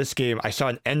 Yeah. And in this game, I saw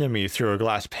an enemy through a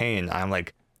glass pane. I'm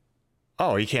like,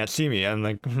 oh, he can't see me. I'm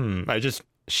like, I just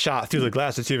shot through the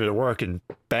glass to see if it worked, and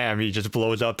bam, he just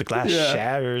blows up. The glass Yeah.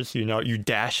 shatters. You know, you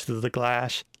dash through the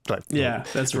glass. Like, Yeah,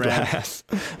 that's the rad. glass.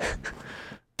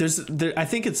 I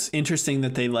think it's interesting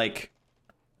that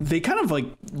they kind of like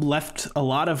left a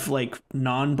lot of like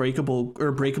non-breakable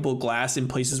or breakable glass in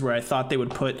places where I thought they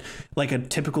would put, like a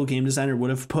typical game designer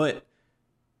would have put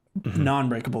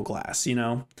non-breakable glass, you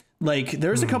know? Like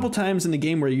there's a couple times in the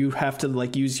game where you have to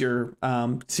like use your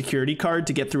security card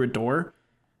to get through a door.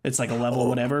 It's like a level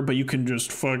whatever, but you can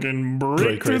just fucking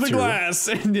break through right the through. glass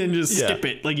and then just Yeah. skip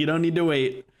it. Like you don't need to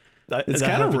wait. It's That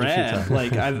kind of happened a few rad. times.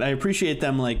 Like I appreciate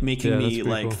them like making Yeah, that's me pretty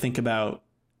like cool. think about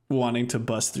wanting to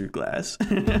bust through glass.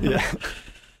 Yeah.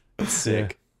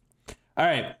 Sick. All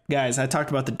right, guys, I talked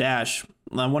about the dash.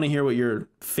 I want to hear what your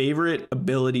favorite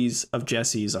abilities of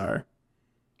Jessie's are.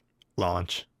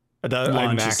 Launch. I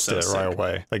Launch is maxed so it right sick.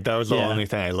 away. Like that was the Yeah. only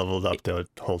thing I leveled up the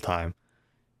whole time.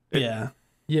 Yeah.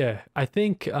 Yeah, I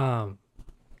think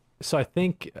so I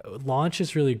think launch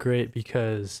is really great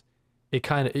because it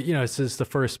kind of, you know, it's just the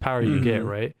first power you get,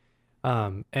 right?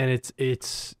 And it's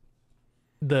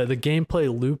the gameplay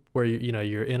loop where you know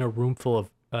you're in a room full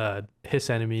of hiss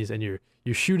enemies and you're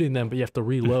shooting them, but you have to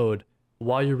reload.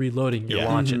 While you're reloading, you're Yeah.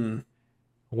 launching.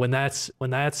 When that's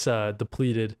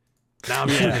depleted, now I'm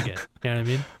shooting again. You know what I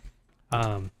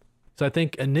mean? So I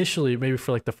think initially, maybe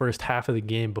for like the first half of the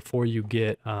game, before you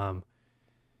get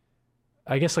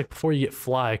I guess like before you get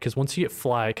fly, because once you get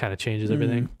fly, it kind of changes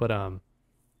everything. But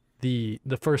the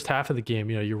first half of the game,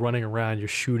 you know, you're running around, you're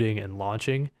shooting and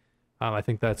launching. I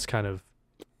think that's kind of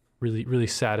really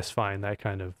satisfying. That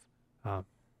kind of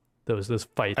those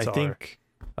fights I think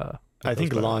I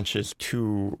think those launch is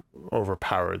too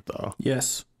overpowered though.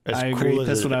 Yes. As I cool agree. as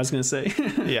That's it- what I was going to say.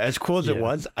 Yeah, as cool as it Yeah.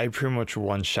 was, I pretty much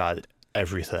one shot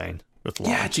everything with launch.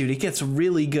 Yeah, dude, it gets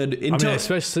really good. I mean,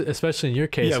 especially in your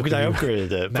case. Yeah, because I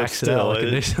upgraded it, but maxed it out still, like it,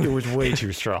 initially. it was way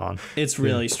too strong. It's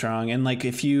really strong. And like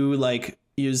if you like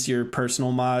use your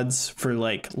personal mods for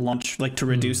like launch, like to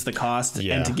reduce the cost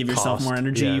Yeah, and to give yourself cost. more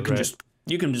energy, Yeah, you can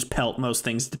right. just pelt most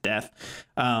things to death.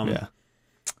 Yeah.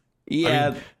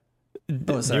 Yeah.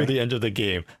 Near sorry. the end of the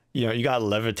game, you know, you got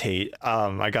levitate.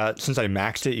 Since I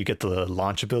maxed it, you get the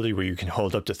launch ability where you can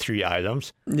hold up to 3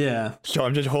 items. Yeah. So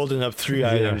I'm just holding up 3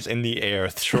 items in the air,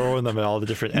 throwing them at all the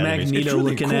different enemies. It's Magneto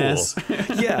really looking cool. ass.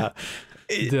 Yeah.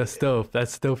 That's dope.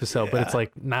 That's dope as hell. But it's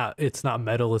like it's not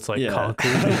metal. It's like Yeah.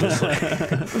 concrete. It's just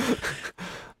like,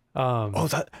 Oh,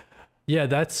 that. Yeah,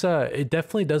 that's it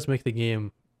definitely does make the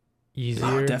game easier.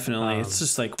 Oh, definitely. It's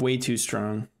just like way too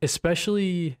strong.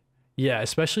 Especially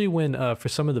when for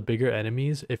some of the bigger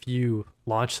enemies, if you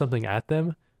launch something at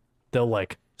them, they'll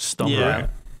like stumble. Yeah.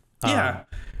 Yeah.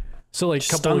 So like a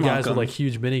couple Stun of lock guys with 'em. like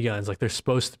huge miniguns, like they're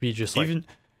supposed to be just like Even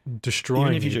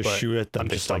destroying even if you me, just but shoot at them, I'm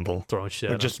they just like stumble. throwing shit.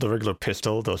 Like at 'em. just the regular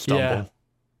pistol, they'll stumble. Yeah.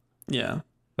 Yeah.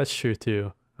 That's true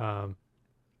too. So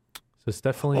it's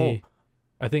definitely,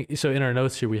 I think so. In our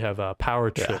notes here, we have a power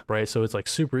trip, right? So it's like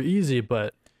super easy,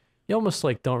 but you almost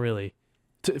like don't really,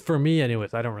 for me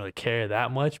anyways, I don't really care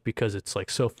that much because it's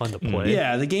like so fun to play.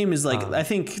 Yeah, the game is like I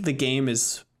think the game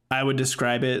is I would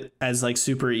describe it as like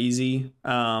super easy.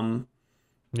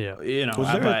 Yeah. You know,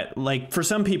 but like for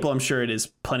some people I'm sure it is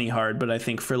plenty hard, but I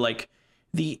think for like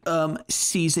the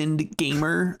seasoned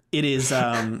gamer, it is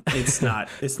it's not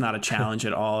a challenge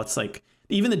at all. It's like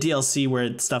even the DLC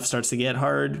where stuff starts to get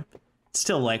hard, it's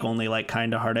still like only like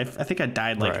kind of hard. I think I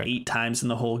died like 8 times in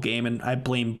the whole game, and I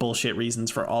blame bullshit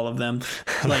reasons for all of them.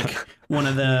 Like one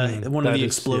of the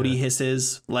explodey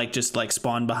hisses like just like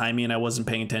spawned behind me and I wasn't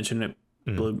paying attention. It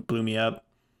blew me up.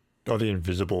 Oh, the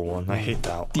invisible one. I hate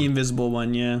that one. The invisible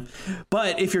one, yeah.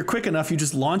 But if you're quick enough, you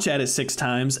just launch at it 6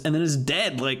 times and then it's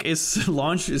dead. Like its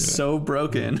launch is so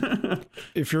broken.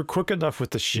 If you're quick enough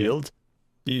with the shield,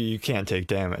 you can't take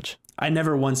damage. I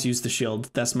never once used the shield.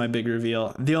 That's my big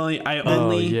reveal. Oh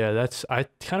yeah, I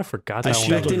kind of forgot that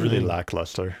Shield one. was really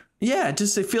lackluster. Yeah, it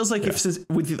feels like if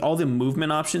with all the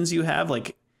movement options you have,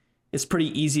 like it's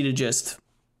pretty easy to just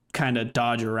kind of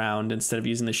dodge around instead of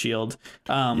using the shield.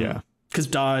 Because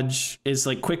dodge is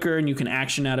like quicker and you can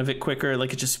action out of it quicker.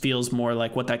 Like it just feels more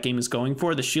like what that game is going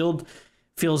for. The shield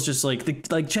feels just like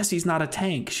Jessie's not a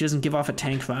tank. She doesn't give off a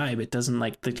tank vibe. It doesn't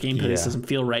like the gameplay doesn't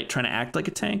feel right trying to act like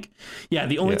a tank. Yeah,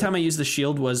 the only time I used the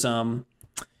shield was when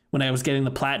I was getting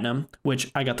the platinum,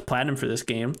 which I got the platinum for this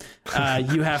game.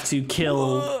 You have to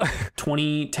kill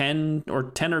 10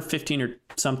 or 15 or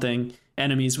something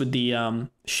enemies with the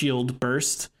shield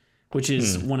burst, which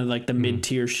is one of like the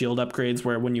mid-tier shield upgrades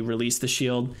where when you release the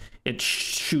shield, it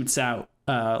shoots out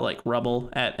like rubble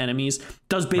at enemies.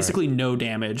 Does basically no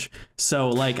damage. So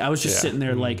like I was just sitting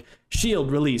there like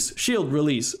shield release, shield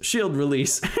release, shield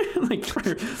release. Like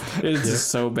it's just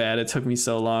so bad. It took me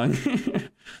so long.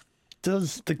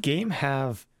 Does the game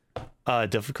have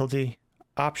difficulty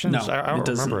options? No, I don't it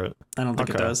doesn't. remember it. I don't think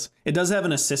it does. It does have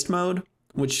an assist mode,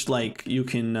 which like you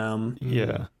can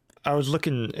Yeah. I was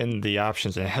looking in the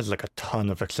options and it has like a ton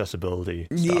of accessibility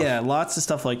stuff. yeah, lots of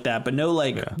stuff like that, but no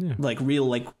like real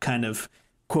like kind of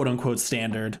quote unquote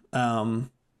standard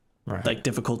like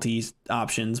difficulty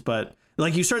options, but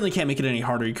like you certainly can't make it any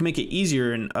harder. You can make it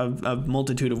easier in a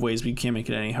multitude of ways, but you can't make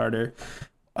it any harder.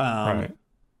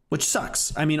 Which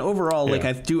sucks. I mean, overall, like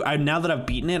I now that I've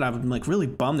beaten it, I'm like really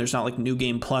bummed there's not like New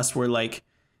Game Plus where like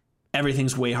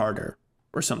everything's way harder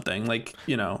or something. Like,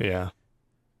 you know. Yeah.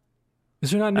 Is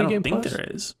there not New Game Plus? I don't think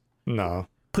there is. No.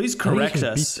 Please correct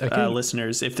us,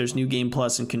 listeners, if there's New Game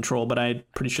Plus in Control, but I'm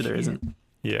pretty sure there isn't.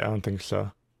 Yeah, I don't think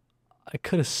so. I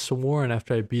could have sworn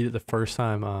after I beat it the first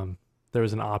time, there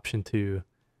was an option to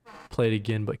play it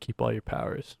again but keep all your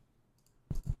powers.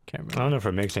 Can't remember. I don't know if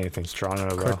it makes anything stronger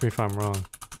though. Correct me if I'm wrong.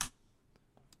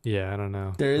 Yeah, I don't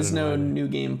know. There is no New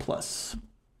Game Plus.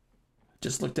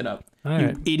 Just looked it up. All you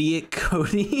right. idiot,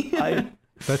 Cody.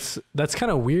 That's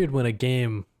kind of weird when a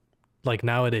game like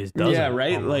nowadays doesn't. Yeah,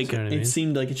 right? Almost, like you know what I mean? it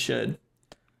seemed like it should.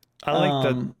 I like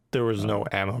that there was no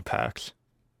ammo packs.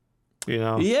 You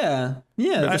know? Yeah.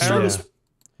 Yeah. The service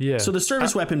Yeah. So the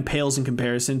service weapon pales in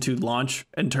comparison to launch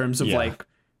in terms of like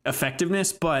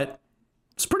effectiveness, but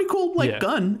it's a pretty cool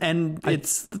gun, and I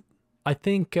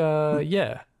think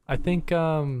I think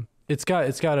it's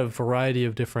got a variety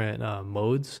of different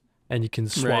modes, and you can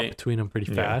swap between them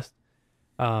pretty fast.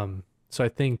 So I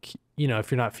think, you know,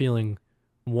 if you're not feeling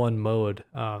one mode,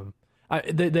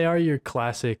 they are your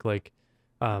classic like,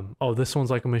 this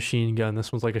one's like a machine gun,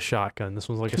 this one's like a shotgun, this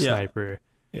one's like a sniper.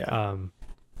 Yeah.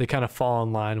 They kind of fall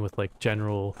in line with like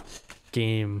general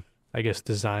game, I guess,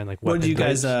 design. Like what did you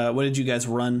guys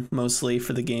run mostly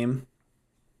for the game?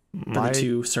 For the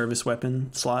 2 service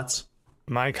weapon slots?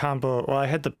 My combo, well, I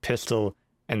had the pistol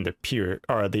and the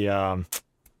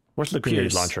what's the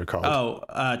grenade launcher called?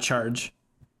 Oh, charge.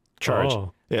 Charge.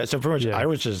 Oh. Yeah, so pretty much I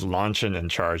was just launching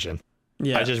and charging.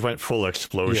 Yeah. I just went full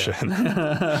explosion.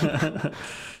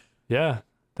 Yeah.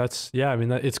 I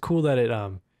mean, it's cool that it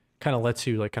kind of lets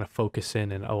you like kind of focus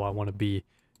in and I want to be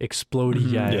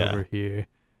explodey guy over here.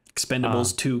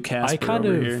 Expendables 2 Casper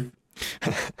over here.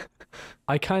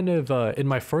 I kind of in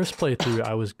my first playthrough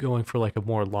I was going for like a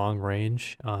more long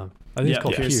range. I think it's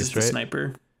called Pierce, the right?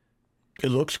 sniper. It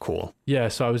looks cool. Yeah,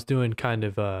 so I was doing kind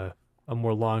of a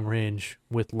more long range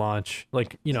with launch,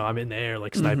 like, you know, I'm in the air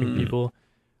like sniping people.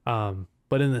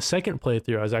 But in the second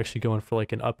playthrough, I was actually going for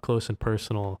like an up close and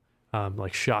personal,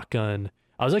 like shotgun.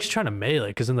 I was actually trying to melee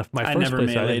because in my first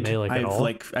playthrough I didn't melee at all.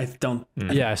 I don't.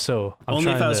 Yeah, so I'm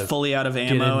only if I was to fully out of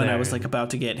ammo and I was there. like about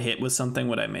to get hit with something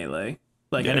would I melee.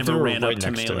 Like Yeah, I if they never were ran right up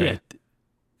to next to melee. me.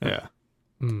 Yeah.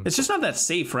 It's just not that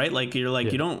safe, right? Like you're like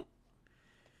Yeah. you don't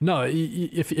No,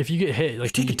 if you get hit,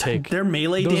 like you take a ton. take Their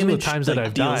melee those damage. are the times that like,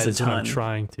 I've deals died a is when I'm ton.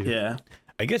 trying to. Yeah.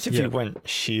 I guess if Yeah. you went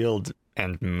shield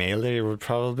and melee would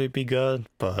probably be good,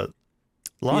 but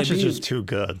launch is being- just too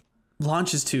good.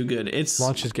 Launch is too good. It's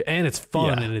Launch is good and it's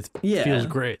fun Yeah. and it Yeah. feels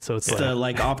great. So it's it's like the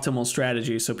like optimal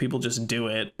strategy, so people just do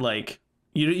it. Like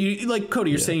you like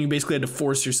Cody, you're saying you basically had to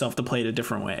force yourself to play it a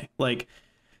different way. Like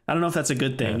I don't know if that's a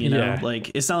good thing, you know. Yeah. Like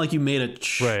it's not like you made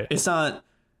Right. It's not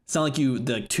like you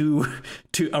the two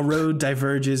a road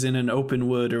diverges in an open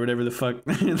wood or whatever the fuck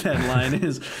that line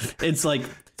is. It's like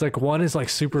it's like one is like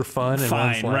super fun and one's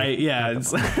fine, like, right? Yeah.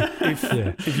 It's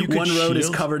Yeah. If you could one road is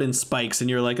shield- covered in spikes, and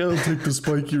you're like, "I'll take the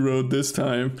spiky road this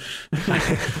time."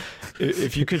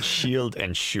 If you could shield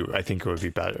and shoot, I think it would be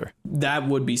better. That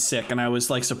would be sick, and I was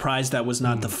like surprised that was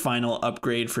not the final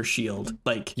upgrade for Shield.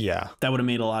 Like, Yeah. that would have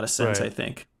made a lot of sense, Right. I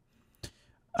think.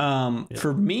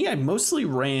 For me, I mostly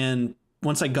ran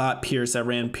once I got Pierce. I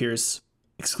ran Pierce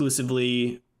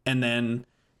exclusively, and then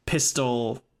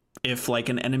pistol if like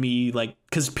an enemy like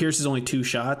because Pierce is only 2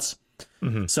 shots.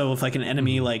 So if like an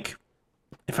enemy like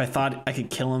if I thought I could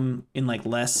kill him in like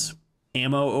less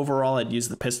ammo overall, I'd use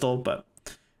the pistol, but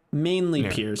mainly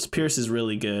Pierce. Pierce is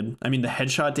really good. I mean, the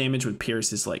headshot damage with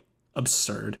Pierce is like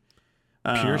absurd.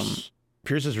 Pierce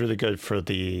is really good for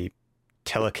the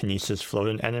telekinesis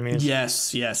floating enemies.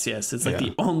 Yes. It's like Yeah.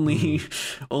 the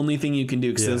only thing you can do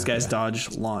because Yeah, those guys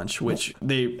dodge launch, which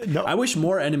they. No. I wish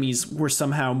more enemies were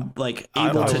somehow like I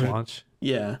able was- to. launch.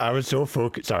 Yeah. I was so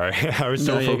focused. Sorry, I was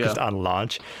so No, you focused go. on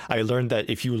launch. I learned that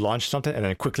if you launch something and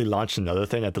then quickly launch another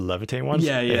thing at the levitate ones,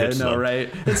 Yeah, it yeah, hits no, them. right?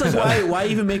 It's like why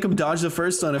even make them dodge the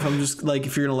first one if I'm just like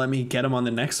if you're gonna let me get them on the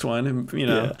next one, and, you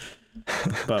know.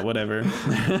 But whatever.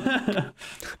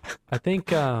 I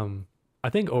think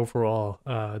overall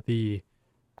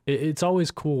it's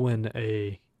always cool when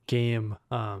a game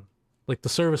like the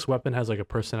service weapon has like a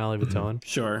personality of its own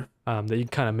Sure. that you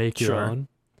kind of make your Sure.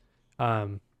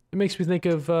 own. It makes me think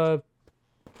of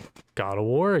God of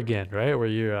War again, right? Where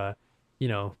you're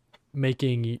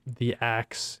making the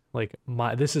axe like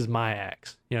this is my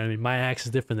axe. You know what I mean? My axe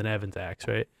is different than Evan's axe,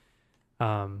 right?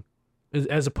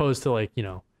 As opposed to like,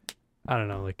 I don't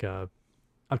know, like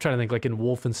I'm trying to think like in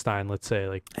Wolfenstein, let's say,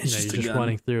 like It's just you're a just gun.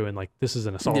 running through and like this is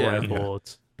an assault Yeah. rifle.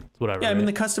 It's whatever. Yeah, I mean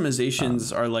the right?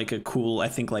 customizations are like a cool, I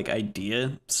think, like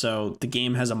idea. So the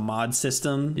game has a mod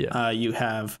system. Yeah. You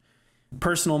have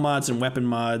personal mods and weapon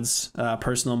mods.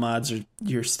 Personal mods are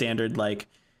your standard like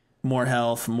more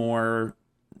health, more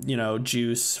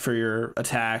juice for your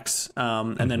attacks,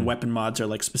 and then weapon mods are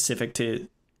like specific to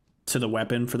the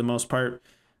weapon for the most part.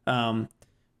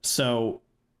 So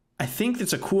I think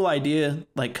it's a cool idea,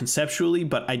 like conceptually,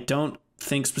 but I don't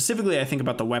think specifically. I think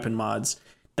about the weapon mods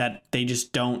that they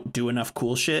just don't do enough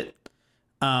cool shit.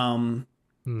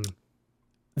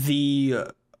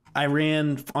 I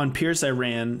ran on Pierce. I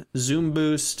ran zoom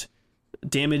boost,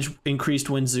 damage increased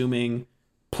when zooming,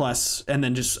 plus, and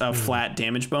then just a flat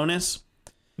damage bonus.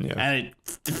 Yeah. And it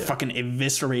fucking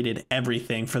eviscerated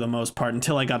everything for the most part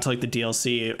until I got to like the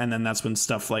DLC, and then that's when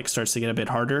stuff like starts to get a bit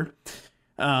harder.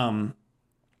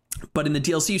 But in the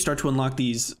DLC, you start to unlock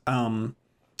these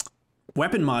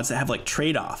weapon mods that have like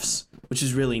trade-offs, which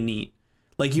is really neat.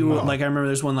 Like like I remember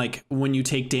there's one like when you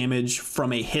take damage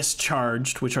from a hiss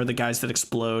charged, which are the guys that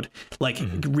explode, like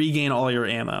regain all your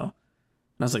ammo. And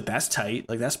I was like, that's tight.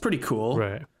 Like that's pretty cool.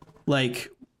 Right. Like,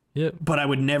 Yep. but I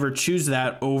would never choose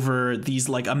that over these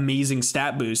like amazing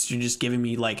stat boosts you're just giving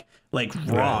me like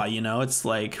raw, it's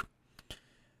like,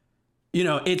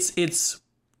 it's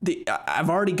I've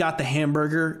already got the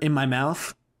hamburger in my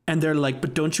mouth and they're like,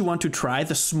 but don't you want to try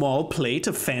the small plate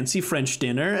of fancy French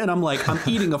dinner? And I'm like, I'm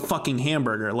eating a fucking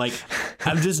hamburger. Like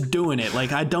I'm just doing it.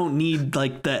 Like I don't need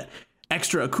like the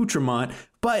extra accoutrement.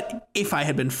 But if I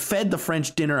had been fed the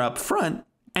French dinner up front,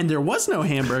 and there was no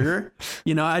hamburger,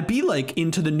 I'd be like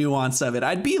into the nuance of it.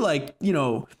 I'd be like,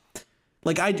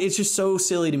 it's just so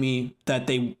silly to me that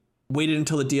they waited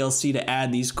until the DLC to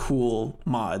add these cool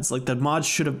mods. Like the mods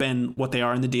should have been what they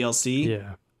are in the DLC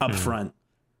Yeah. up front.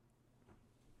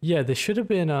 Yeah, they should have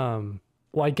been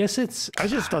well, I guess it's I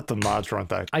just thought the mods weren't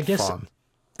that I guess- fun.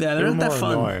 Yeah, They they're were not more that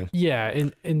fun. annoying. yeah,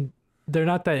 and they're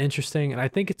not that interesting, and I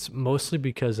think it's mostly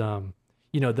because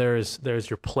there's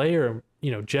your player,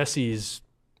 Jesse's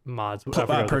mods, I forgot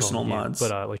what they're personal called in the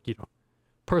game, mods. but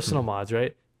personal mods,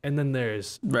 right? And then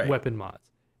there's Right. weapon mods,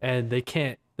 and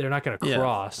they're not gonna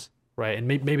cross, right? And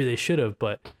maybe they should have,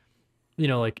 but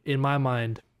like in my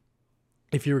mind,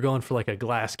 if you were going for like a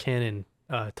glass cannon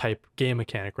type game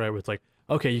mechanic, right, where it's like,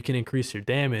 okay, you can increase your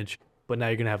damage, but now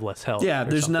you're gonna have less health. Yeah, or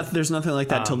there's something. there's nothing like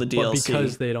that till the DLC. But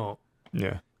because they don't.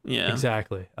 Yeah. Yeah.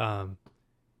 Exactly.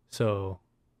 So,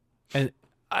 and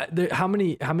how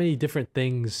many different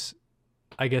things,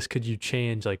 I guess, could you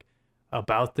change, like,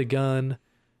 about the gun?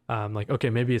 Like, okay,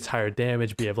 maybe it's higher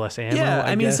damage, but you have less ammo. Yeah,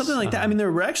 I mean, guess. something like that. I mean,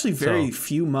 there were actually very so-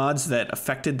 few mods that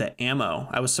affected the ammo.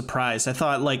 I was surprised. I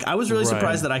thought, like, I was really Right,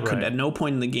 surprised that I could right. at no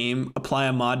point in the game apply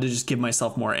a mod to just give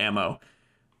myself more ammo.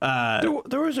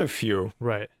 There was a few.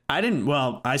 Right. I didn't.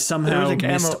 Well, I somehow like,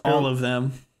 missed ammo- all of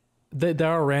them. They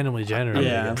are randomly generated.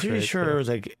 Yeah, I I'm guess, pretty right? sure So it was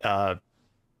like,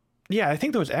 yeah, I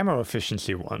think those ammo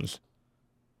efficiency ones.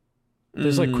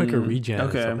 there's like quicker regen and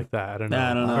okay. stuff like that. I don't know.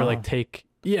 I don't Or know. like take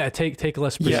less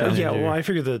Yeah, percentage. yeah. or- Well, I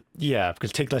figured that, yeah,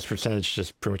 because take less percentage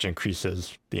just pretty much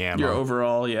increases the ammo. Your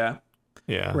overall, yeah.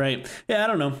 Yeah. Right. Yeah, I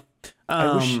don't know.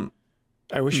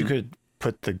 I wish you could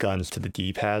put the guns to the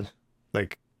D-pad,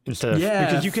 like instead of Yeah,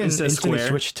 because you can instead of instantly square.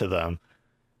 switch to them.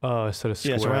 Oh, instead of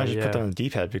square. Yeah, so why not just yeah. put them on the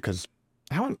D-pad? Because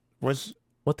how was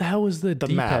What the hell was the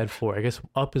D-pad map. for? I guess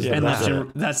up is Yeah, and the left that's map.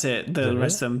 it. that's it. The Is that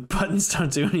rest of them buttons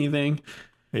don't do anything.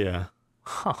 yeah.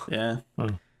 Huh. Yeah.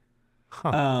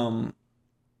 Huh.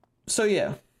 So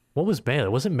yeah. What was melee?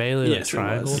 Wasn't melee like Yes, it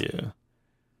triangle? was. Yeah.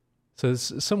 So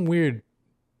it's some weird.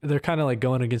 They're kind of like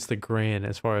going against the grain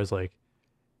as far as like,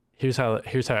 here's how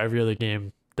every other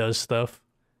game does stuff.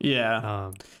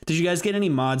 Yeah. Did you guys get any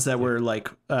mods that were like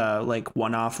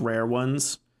one-off rare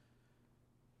ones?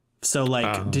 So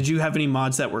like, did you have any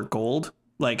mods that were gold?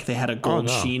 Like they had a gold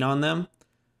no. sheen on them?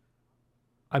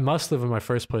 I must have in my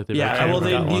first playthrough. but I Yeah. can't Well,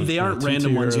 remember that one. they aren't Yeah,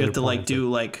 random to ones. You your have to earlier like point, do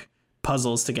like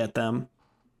puzzles to get them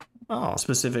Oh.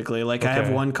 specifically. Like I have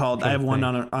Okay. one called. I Trying have to one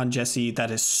think. on Jesse that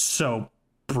is so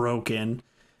broken.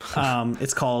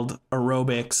 It's called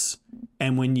aerobics,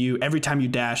 and every time you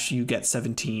dash, you get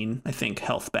 17, I think,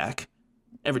 health back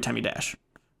every time you dash.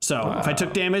 So if I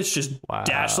took damage, just Wow.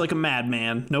 dash like a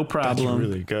madman, no That's problem.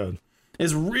 really good.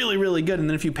 It's really, really good. And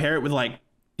then if you pair it with like,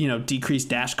 decreased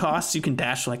dash costs, you can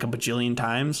dash like a bajillion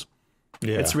times.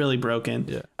 Yeah. It's really broken.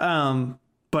 Yeah.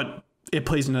 But it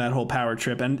plays into that whole power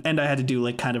trip. And I had to do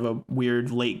like kind of a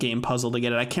weird late game puzzle to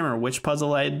get it. I can't remember which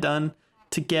puzzle I had done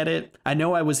to get it. I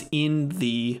know I was in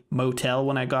the motel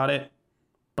when I got it,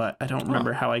 but I don't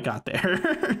remember how I got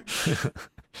there.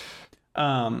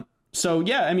 So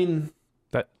yeah, I mean,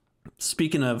 That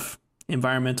speaking of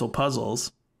environmental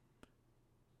puzzles,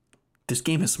 this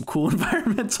game has some cool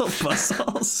environmental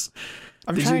puzzles.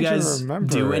 I'm Did trying you guys to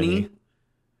remember do any?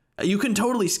 You can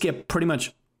totally skip pretty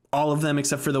much all of them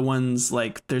except for the ones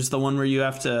like there's the one where you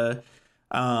have to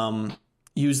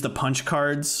use the punch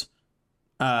cards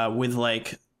with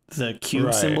like the cube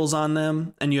Right. symbols on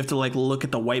them, and you have to like look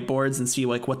at the whiteboards and see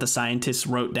like what the scientists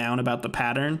wrote down about the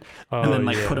pattern, and then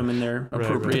like yeah. put them in their right.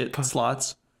 appropriate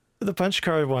slots. The punch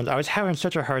card ones, I was having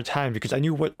such a hard time because I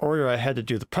knew what order I had to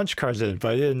do the punch cards in,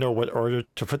 but I didn't know what order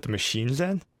to put the machines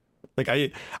in. Like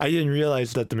I didn't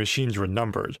realize that the machines were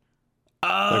numbered,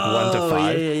 like 1 to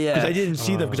 5. yeah. Because I didn't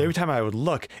see them. Because every time I would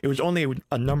look, it was only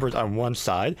a numbers on one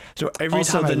side. So every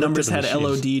Also, time I the looked numbers at the had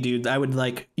machines- LOD, dude. I would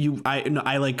like you. I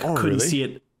couldn't really? see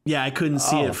it. Yeah, I couldn't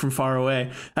see Oh. it from far away.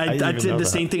 I didn't even did know the that.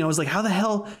 same thing. I was like, how the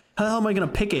hell am I gonna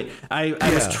pick it? I was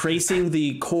Yeah. tracing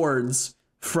the chords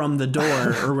from the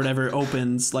door or whatever it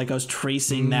opens. Like I was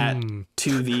tracing that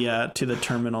to the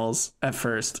terminals at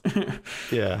first.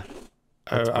 Yeah.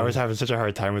 I was having such a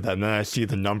hard time with that. And then I see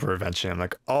the number eventually. I'm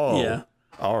like, oh, Yeah.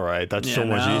 all right. That's so Yeah,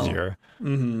 much no. easier.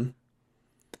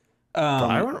 But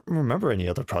I don't remember any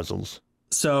other puzzles.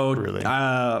 So, Really?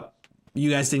 you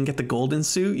guys didn't get the golden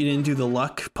suit. You didn't do the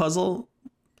luck puzzle.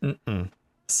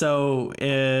 So,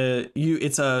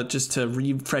 it's just to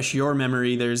refresh your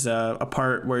memory. There's a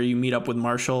part where you meet up with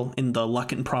Marshall in the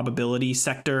luck and probability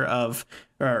sector of,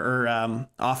 or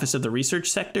office of the research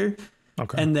sector.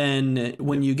 Okay. And then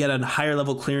when you get a higher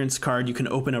level clearance card, you can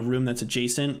open a room that's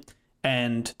adjacent,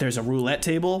 and there's a roulette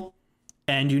table,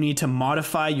 and you need to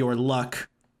modify your luck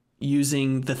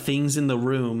using the things in the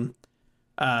room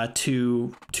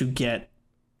to get,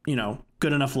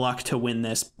 good enough luck to win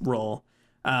this roll.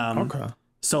 Okay.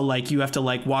 So like you have to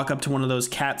like walk up to one of those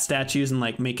cat statues and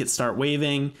like make it start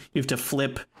waving. You have to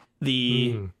flip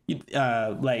the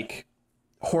like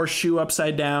horseshoe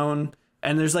upside down.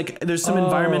 And there's some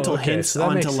environmental okay, hints so that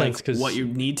onto makes like sense, 'cause- what you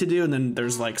need to do, and then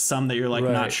there's like some that you're like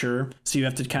Right. not sure. So you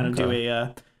have to kind of do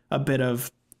a bit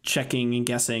of checking and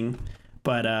guessing.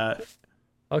 But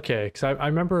Okay, because I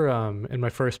remember in my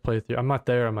first playthrough, I'm not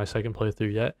there on my second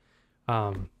playthrough yet,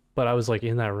 but I was like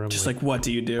in that room. just like, what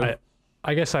do you do?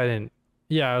 I guess I didn't.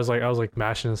 Yeah, I was like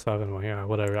mashing and stuff, and I'm like, yeah,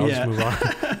 whatever. I'll just move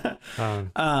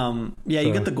on.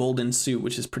 You get the golden suit,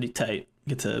 which is pretty tight.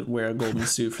 You get to wear a golden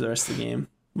suit for the rest of the game,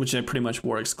 which I pretty much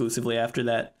wore exclusively after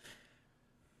that.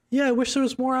 Yeah, I wish there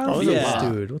was more outfits,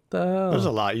 dude. What the hell? There's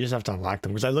a lot. You just have to unlock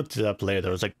them because I looked it up later.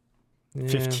 There was like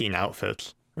 15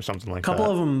 outfits or something like that. A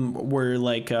couple of them were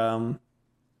like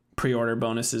pre-order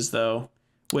bonuses though,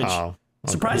 which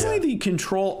surprisingly the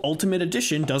Control Ultimate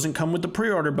Edition doesn't come with the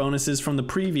pre-order bonuses from the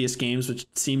previous games, which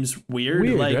seems weird.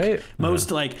 Like right?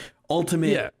 most like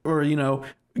Ultimate or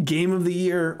Game of the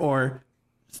Year or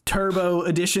Turbo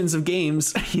editions of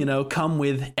games, come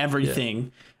with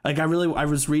everything. Like I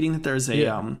was reading that there's a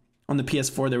on the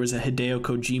PS4 there was a Hideo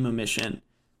Kojima mission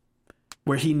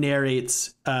where he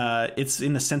narrates it's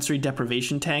in the sensory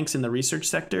deprivation tanks in the research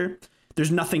sector.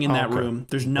 There's nothing in that room.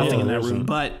 There's nothing in that room,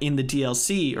 but in the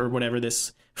DLC or whatever,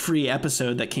 this free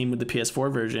episode that came with the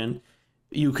PS4 version,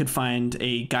 you could find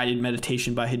a guided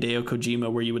meditation by Hideo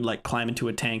Kojima where you would like climb into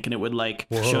a tank and it would like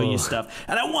show you stuff.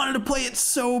 And I wanted to play it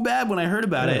so bad when I heard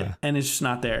about it, and it's just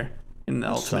not there in the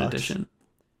Ultimate Edition.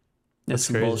 That's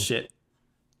some bullshit.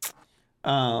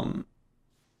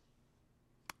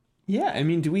 Yeah, I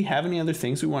mean, do we have any other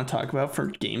things we want to talk about for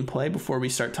gameplay before we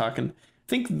start talking?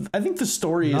 I think the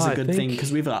story is a good thing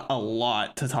because we have a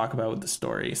lot to talk about with the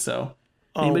story. So,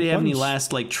 anybody have any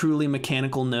last like truly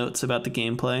mechanical notes about the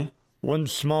gameplay? One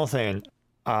small thing,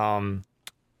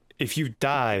 if you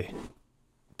die,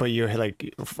 but you're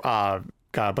like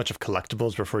got a bunch of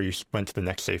collectibles before you went to the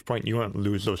next save point, you won't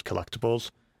lose those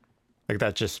collectibles. Like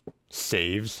that just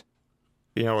saves.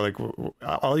 Like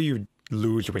all you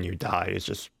lose when you die is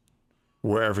just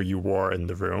wherever you were in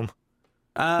the room.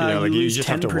 You lose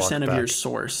 10% of your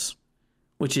source,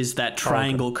 which is that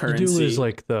triangle currency. You do lose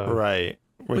like the right,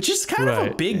 which is kind of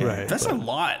a big. That's a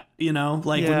lot,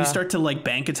 Like when you start to like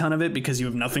bank a ton of it because you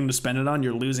have nothing to spend it on,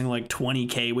 you're losing like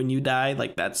 20K when you die.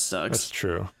 Like that sucks. That's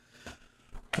true.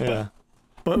 Yeah,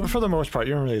 but for the most part,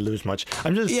 you don't really lose much.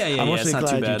 I'm just I'm mostly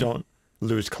glad you don't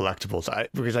lose collectibles.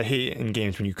 Because I hate in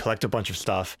games when you collect a bunch of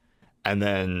stuff and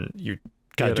then you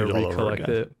gotta do it all over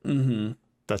again. Mm-hmm.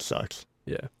 That sucks.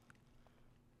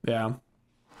 Yeah.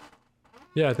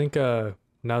 I think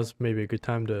now's maybe a good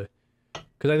time to,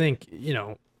 because I think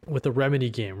with the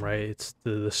Remedy game, right? It's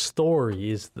the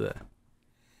story is it,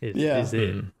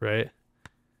 right?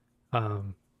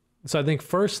 So I think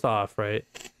first off, right,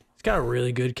 it's got a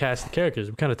really good cast of characters.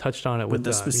 We kind of touched on it with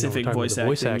the specific voice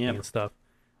acting and stuff.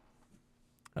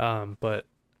 But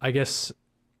I guess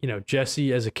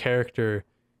Jesse as a character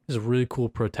is a really cool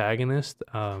protagonist.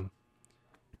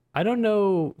 I don't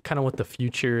know kind of what the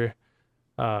future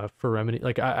for Remedy,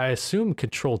 like I assume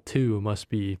Control 2 must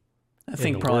be I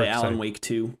think probably Alan Wake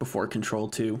 2 before Control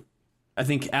 2. I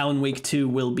think Alan Wake 2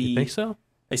 will be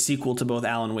a sequel to both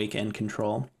Alan Wake and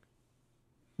Control.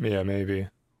 Yeah, maybe.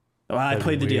 Well, I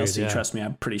played the DLC, trust me,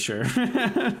 I'm pretty sure.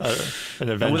 An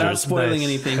without spoiling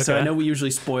anything, so I know we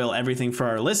usually spoil everything for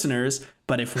our listeners,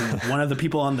 but if one of the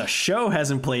people on the show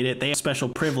hasn't played it, they have special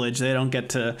privilege. They don't get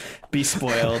to be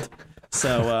spoiled.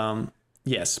 So,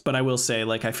 yes, but I will say,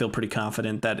 like, I feel pretty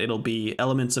confident that it'll be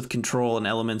elements of Control and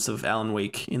elements of Alan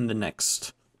Wake in the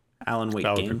next Alan Wake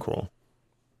game. That would be cool.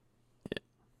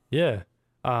 Yeah.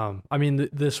 I mean,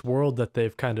 this world that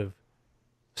they've kind of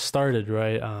started,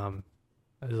 right?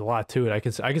 There's a lot to it. I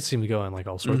can see them going like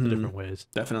all sorts of different ways.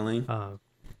 Definitely. I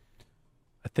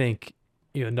think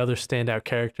another standout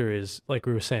character is, like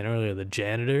we were saying earlier, the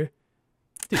janitor.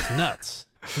 Dude's nuts.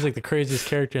 He's like the craziest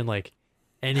character in like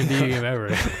any video game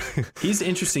ever. He's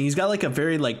interesting. He's got like a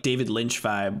very like David Lynch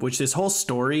vibe, which this whole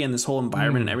story and this whole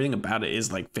environment and everything about it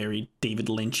is like very David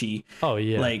Lynchy. Oh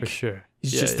yeah, like, for sure.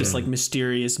 He's just this like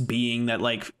mysterious being that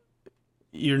like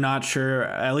you're not sure.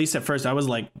 At least at first I was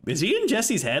like, is he in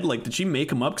Jesse's head? Like, did she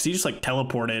make him up? Because he just like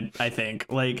teleported, I think.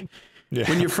 Like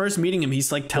when you're first meeting him,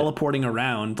 he's like teleporting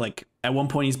around. Like at one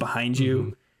point he's behind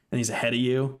you and he's ahead of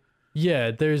you.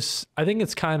 Yeah, I think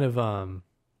it's kind of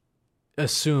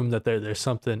assume that there's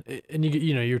something, and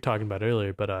you were talking about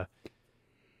earlier, but or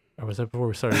was that before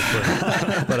we started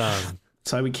recording? But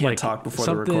sorry, we can't talk before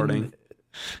the recording.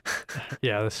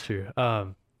 Yeah, that's true.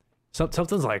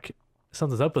 Something's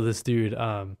up with this dude,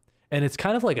 and it's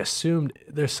kind of like assumed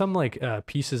there's some like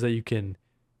pieces that you can,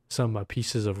 some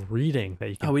pieces of reading that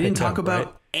you can. Oh, we didn't talk up, about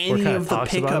right? any of the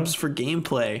pickups for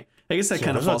gameplay. I guess that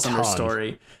kind of falls under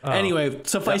story. Anyway,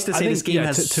 suffice to say, this game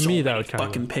has so many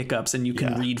fucking pickups, and you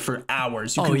can read for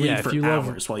hours. You can read for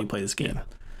hours while you play this game.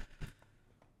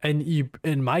 And you,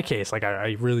 in my case, like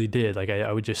I really did. Like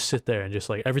I would just sit there and just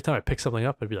like every time I pick something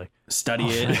up, I'd be like, study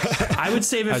it. I would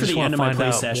save it for the end of my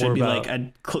play session. I'd be like,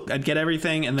 I'd get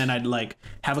everything, and then I'd like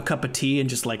have a cup of tea and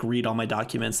just like read all my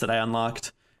documents that I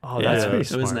unlocked. oh, that's pretty it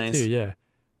smart was nice. too. Yeah.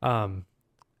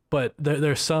 But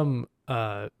there's some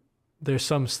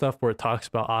stuff where it talks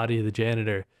about Adi the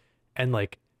janitor, and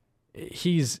like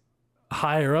he's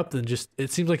higher up than just.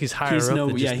 It seems like he's higher up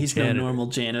than just he's janitor. no normal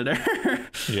janitor.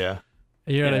 Yeah.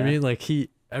 You know what I mean? Like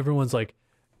everyone's like,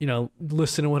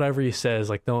 listen to whatever he says.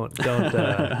 Like don't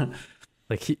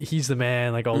like he's the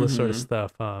man. Like all this sort of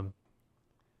stuff.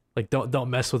 Like don't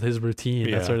mess with his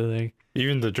routine. That sort of thing.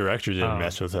 Even the director didn't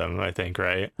mess with him, I think,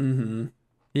 right? Mm-hmm.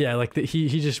 Yeah, like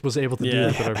he just was able to do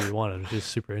like whatever he wanted, which is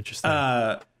super interesting.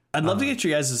 I'd love to get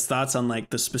you guys' thoughts on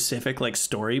like the specific like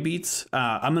story beats.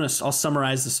 I'll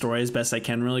summarize the story as best I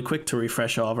can really quick to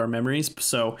refresh all of our memories.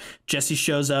 So Jesse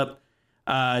shows up.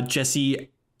 Jesse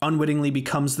unwittingly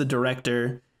becomes the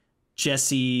director.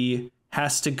 Jesse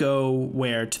has to go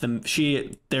where to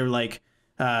the they're like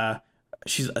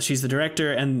she's the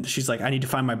director, and she's like, I need to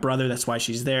find my brother, that's why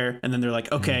she's there. And then they're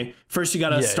like, okay, first you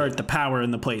gotta start the power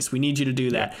in the place, we need you to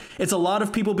do that. It's a lot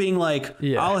of people being like,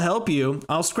 I'll help you,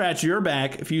 I'll scratch your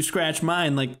back if you scratch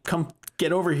mine, like come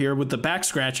get over here with the back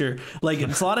scratcher. Like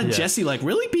it's a lot of Jesse like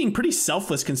really being pretty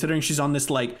selfless, considering she's on this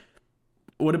like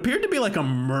what appeared to be like a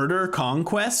murder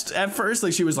conquest at first.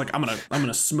 Like she was like, I'm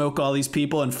gonna smoke all these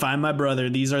people and find my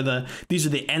brother. These are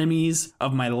the enemies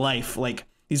of my life. Like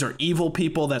these are evil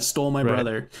people that stole my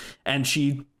brother. And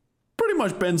she pretty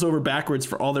much bends over backwards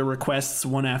for all their requests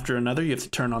one after another. You have to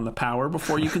turn on the power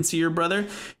before you can see your brother.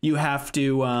 You have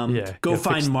to go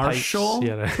find Marshall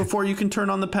before you can turn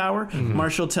on the power. Mm-hmm.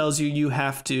 Marshall tells you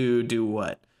have to do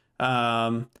what?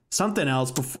 Something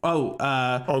else before.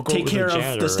 Take care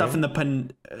of the stuff in the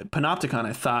panopticon,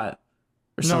 I thought,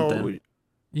 or something.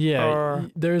 Yeah,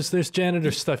 there's janitor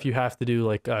stuff you have to do,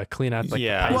 like clean out like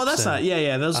pipes. Well, that's not.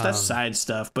 Yeah, that's side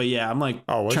stuff. But yeah, I'm like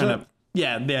trying to.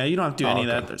 Yeah, you don't have to do any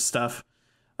of that stuff.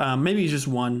 Maybe just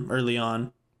one early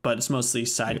on, but it's mostly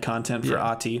side content for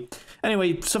Ati.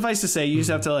 Anyway, suffice to say, you just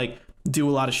have to like do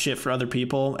a lot of shit for other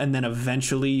people, and then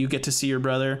eventually you get to see your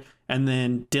brother. And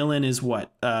then Dylan is what?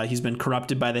 He's been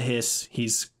corrupted by the hiss.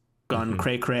 He's gone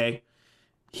cray-cray.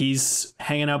 He's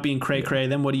hanging out being cray-cray.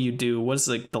 Then what do you do? What's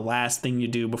like the last thing you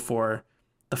do before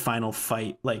the final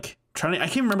fight? Like I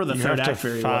can't remember the third act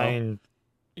very well.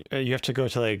 You have to go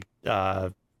to like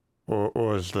or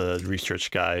was the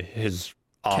research guy his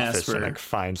office and like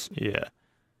finds You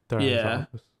have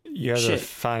to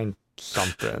find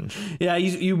something. Yeah,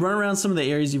 you run around some of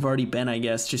the areas you've already been, I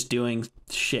guess, just doing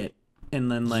shit. And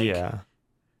then like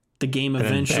the game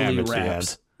eventually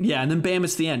wraps. Yeah, and then bam,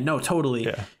 it's the end. No, totally.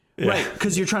 Yeah. Right,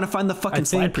 because you're trying to find the fucking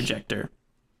slide projector.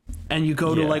 And you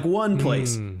go to like one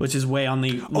place, which is way on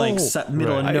the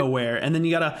middle of nowhere, and then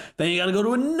you gotta go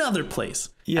to another place.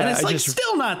 Yeah, and it's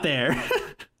still not there.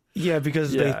 Yeah,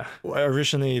 because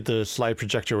originally the slide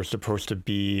projector was supposed to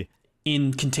be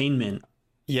in containment.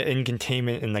 Yeah, in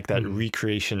containment, and like that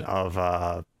recreation of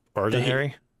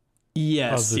Ordinary.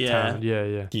 Yes. Of the town.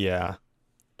 Yeah.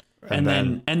 And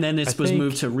then it was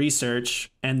moved to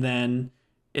research, and then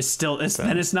it's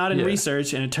not in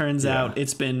research, and it turns out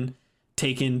it's been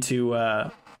taken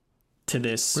to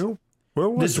this where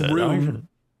was this it? room.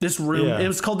 This room. It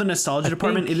was called the Nostalgia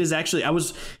Department. It is actually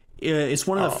it's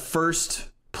one of the first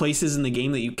places in the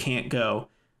game that you can't go.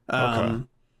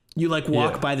 You like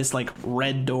walk by this like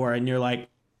red door, and you're like,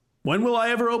 when will I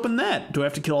ever open that? Do I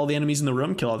have to kill all the enemies in the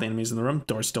room? Kill all the enemies in the room.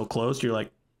 Door's still closed. You're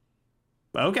like,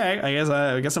 okay,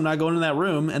 I guess I'm not going in that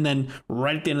room. And then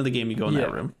right at the end of the game, you go in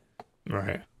that room.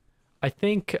 Right. I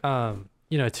think to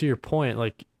your point,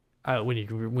 like when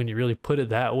you really put it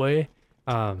that way,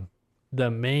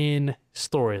 the main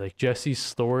story, like Jesse's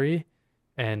story,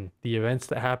 and the events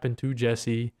that happen to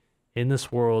Jesse in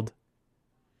this world.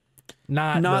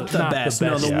 Not the best.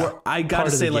 No, I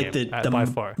gotta say, like the by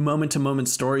far moment to moment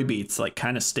story beats like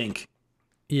kind of stink.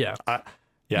 Yeah,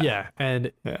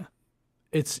 and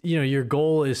it's your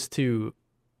goal is to,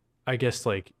 I guess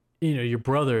like your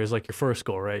brother is like your first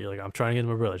goal, right? You're like, I'm trying to get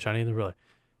my brother,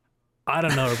 I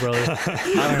don't know her brother.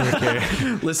 I don't really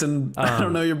care. Listen, I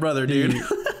don't know your brother, dude.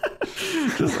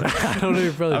 I don't know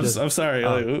your brother. I'm sorry.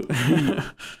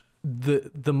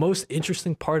 The most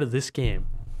interesting part of this game,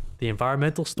 the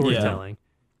environmental storytelling,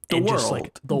 and just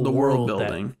like the world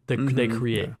building that they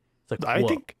create. It's like, I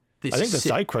think the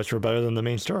side quests were better than the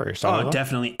main story. So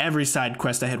definitely. Every side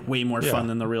quest I had way more fun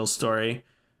than the real story.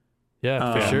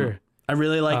 Yeah, for sure. I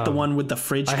really like the one with the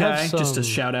fridge guy. Just to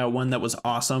shout out one that was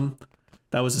awesome.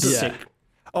 That was sick.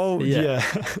 Oh Yeah.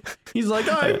 yeah. He's like,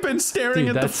 I've been staring Dude,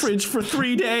 at the that's- fridge for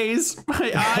 3 days.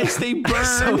 My eyes, they burn.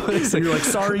 So it's and you're like,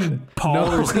 sorry, Paul.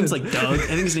 No His name's one- like Doug. I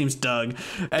think his name's Doug.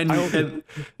 And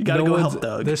you gotta go help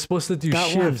Doug. They're supposed to do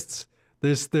That one. shifts.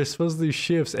 They're supposed to do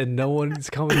shifts, and no one's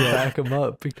coming to back him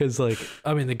up because, like,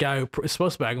 I mean, the guy who is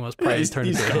supposed to back him up is Yeah, probably he's turned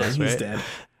into gone. his, He's right? dead.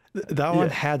 That one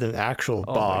had an actual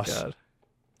Oh boss. my god.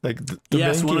 Like the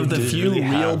Yes, main one of game the didn't few really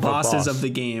have real a bosses boss. of the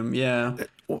game. Yeah.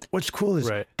 What's cool is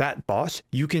Right. that boss,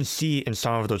 you can see in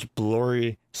some of those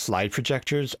blurry slide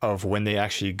projectors of when they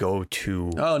actually go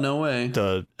to Oh, no way.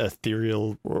 the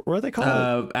ethereal, what are they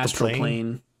called? The Astral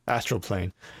plane. Astral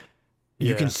plane.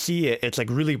 You can Yeah. see it. It's like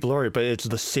really blurry, but it's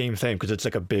the same thing because it's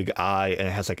like a big eye and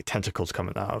it has like tentacles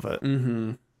coming out of it.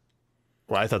 Mm-hmm.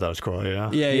 Well, I thought that was cool.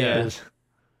 Yeah. Yeah.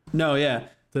 No, yeah.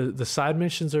 The side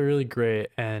missions are really great,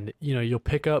 and you'll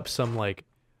pick up some, like,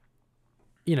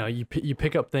 you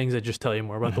pick up things that just tell you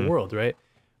more about the world, right?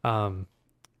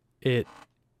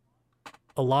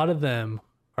 A lot of them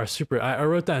are super. I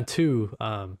wrote down two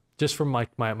just from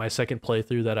my second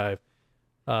playthrough that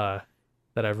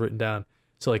I've written down.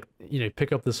 So, like, you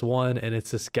pick up this one, and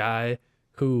it's this guy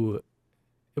who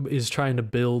is trying to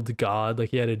build God. Like,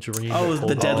 he had a dream. Oh, that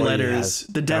the told dead him- letters.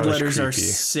 The That dead was letters are creepy.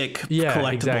 sick Yeah,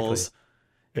 collectibles. exactly.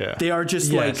 Yeah. They are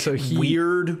just Yeah, like so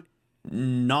weird,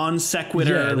 non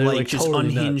sequitur, Yeah, they're, like, like, just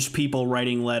totally unhinged people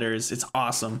writing letters. It's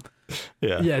awesome.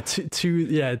 Yeah. Yeah, to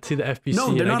the FBC.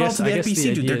 No, they're and I not guess, all to I the guess FBC,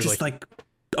 dude. idea They're is, just like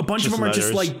a bunch of just them are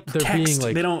just letters. like They're being, text.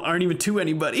 like- They aren't even to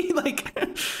anybody. Like,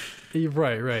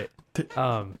 Right.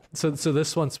 So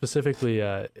this one specifically,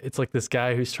 it's like this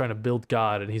guy who's trying to build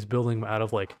God, and he's building him out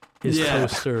of, like, his Yeah.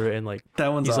 toaster, and, like,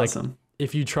 that one's he's like, awesome.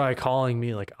 if you try calling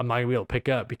me, like, I'm not gonna be able to pick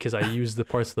up because I use the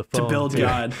parts of the phone To build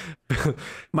God.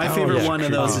 My Oh, favorite yeah, one of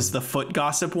creepy. those is the foot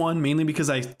gossip one, mainly because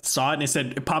I saw it and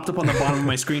it popped up on the bottom of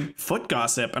my screen, foot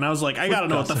gossip. And I was like, I gotta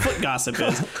know what the foot gossip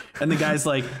is. And the guy's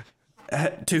like,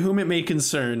 to whom it may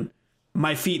concern,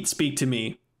 my feet speak to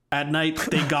me. At night,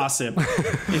 they gossip.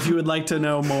 If you would like to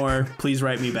know more, please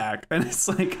write me back. And it's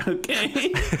like,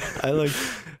 okay. I like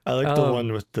the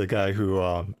one with the guy who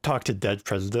talked to dead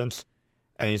presidents,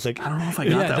 and he's like, I don't know if I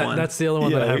got that one. that's the other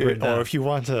one that I have written down. or if you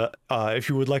want to, if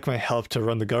you would like my help to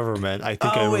run the government, I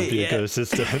think I would be a good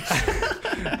assistant.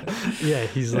 Yeah,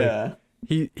 he's like Yeah.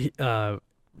 he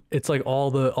it's like all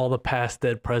the past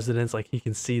dead presidents, like, he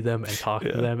can see them and talk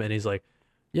to them, and he's like,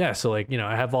 yeah, so, like,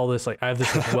 I have all this, like, I have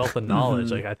this, like, wealth of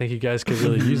knowledge, like, I think you guys could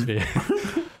really use me.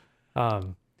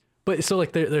 But so,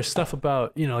 like, there's stuff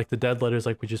about, like, the dead letters,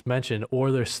 like we just mentioned,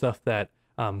 or there's stuff that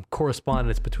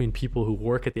correspondence between people who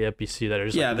work at the FBC that are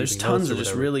just, Yeah, like, there's leaving tons notes or of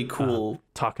just whatever, really cool,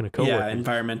 talking to coworkers. yeah,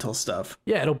 environmental stuff.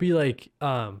 Yeah, it'll be like,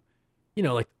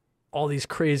 like, all these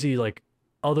crazy, like,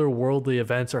 otherworldly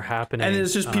events are happening, And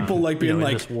it's just people, like, being in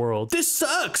like, this world. this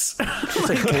sucks. It's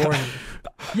like boring.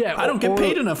 Yeah, I don't get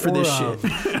paid enough for this shit.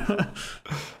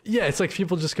 Yeah, it's like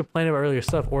people just complain about earlier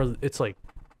stuff, or it's like,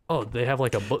 oh, they have,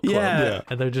 like, a book club, Yeah.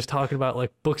 and they're just talking about,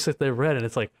 like, books that they've read, and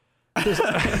it's like, there's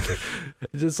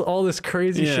just all this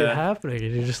crazy shit Yeah. happening,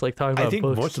 and you're just, like, talking about I think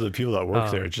books. most of the people that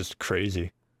work there are just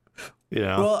crazy. You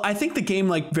know? Well, I think the game,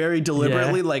 like, very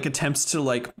deliberately like attempts to,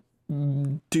 like,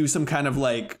 do some kind of,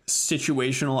 like,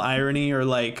 situational irony, or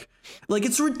like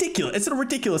it's ridiculous. It's a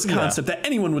ridiculous concept that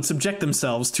anyone would subject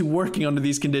themselves to working under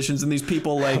these conditions, and these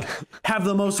people, like, have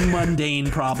the most mundane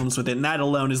problems with it, and that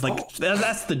alone is like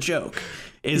that's the joke.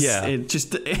 Is Yeah. it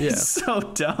just it's so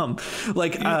dumb.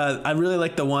 Like, I really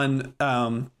like the one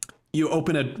you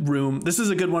open a room. This is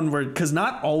a good one where, because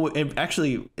not all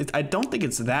I don't think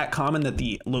it's that common that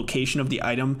the location of the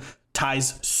item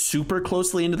ties super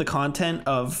closely into the content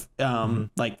of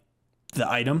like the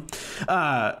item,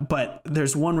 but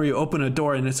there's one where you open a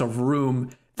door and it's a room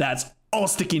that's all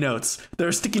sticky notes. There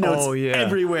are sticky notes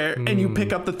everywhere, and you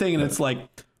pick up the thing and it's like,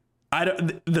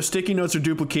 the sticky notes are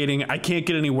duplicating. I can't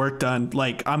get any work done.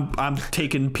 Like, I'm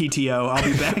taking PTO. I'll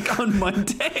be back on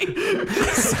Monday.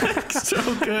 It's like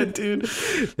so good, dude.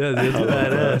 Yeah,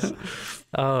 that's badass.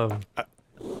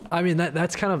 I mean,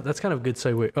 that's kind of a good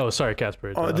segue. Oh, sorry,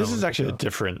 Casper. Oh, this is actually a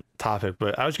different topic,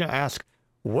 but I was going to ask,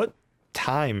 what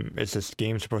time is this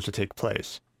game supposed to take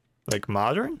place? Like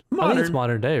modern? I think it's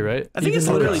modern day, right? I think Even it's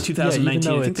though literally yeah, 2019. even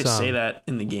though I think they it's, say that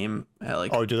in the game.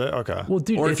 Like, Oh, do they? Okay. well,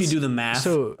 dude, or if you it's- do the math,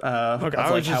 so of I like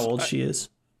was how just- old she is.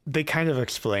 They kind of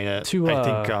explain it. To, I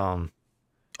think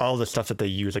all the stuff that they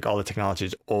use, like all the technology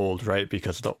is old, right?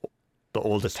 Because the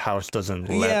oldest house doesn't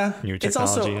let new it's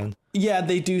technology also in. yeah,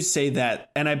 they do say that,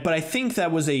 but I think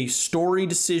that was a story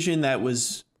decision that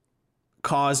was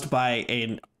caused by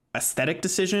an aesthetic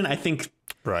decision. I think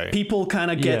Right. people kind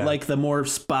of get Yeah. like the more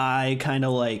spy kind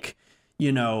of, like,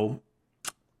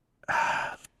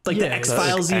 like Yeah, the it's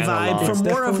X-Files-y like vibe analog. for It's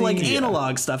more of like definitely-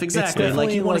 analog stuff. Exactly. Like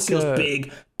definitely you want to see like those a-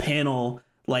 big panel,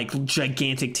 like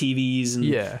gigantic TVs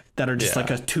and that are just Yeah.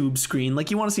 like a tube screen. Like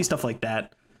you want to see stuff like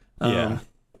that. Yeah.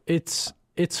 It's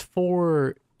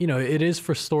for, you know, it is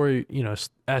for story, you know,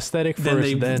 aesthetic Then first,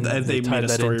 they- then they they made tie a that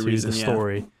story into reason, the yeah.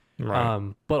 story.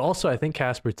 Right. But also I think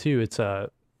Casper too, it's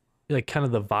like kind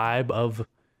of the vibe of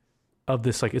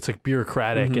this, like it's like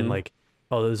bureaucratic and like,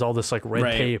 oh, there's all this like red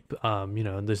Right. tape, you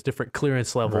know, and there's different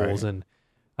clearance levels Right.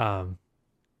 and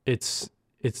it's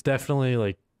definitely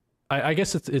like I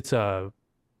guess it's I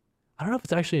don't know if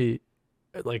it's actually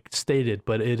like stated,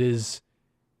 but it's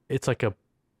like a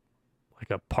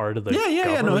part of the Yeah. No,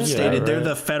 it's government. stated. right. They're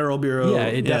the Federal Bureau. Yeah,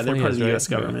 it they're definitely part of is, the right? U.S.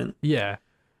 government. Yeah.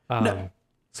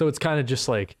 So it's kind of just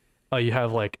like, oh, you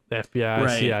have like the FBI,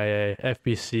 Right. CIA,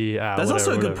 FBC. That's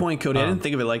also a good whatever. point, Cody. I didn't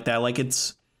think of it like that. Like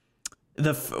it's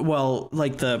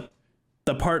like the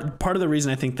part of the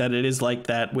reason I think that it is like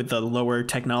that with the lower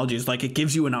technology is like it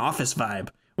gives you an office vibe.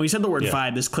 When you said the word Yeah.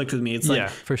 vibe, this clicked with me. It's Yeah, like,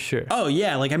 for sure. oh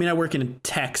yeah, like I mean, I work in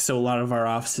tech, so a lot of our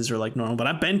offices are like normal. But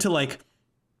I've been to like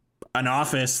an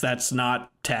office that's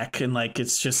not tech, and like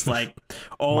it's just like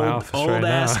old office right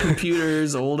ass now.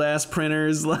 computers, old ass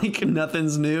printers, like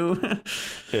nothing's new.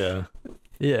 Yeah.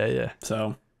 Yeah.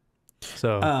 So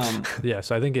So um,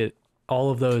 so I think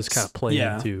all of those kind of play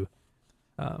Yeah. into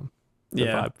the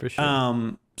yeah. vibe for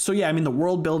sure. So yeah, I mean, the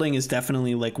world building is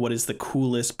definitely like what is the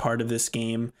coolest part of this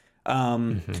game.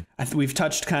 We've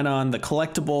touched kind of on the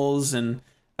collectibles and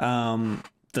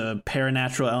the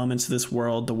paranatural elements of this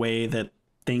world, the way that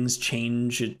things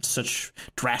change in such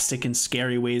drastic and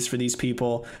scary ways for these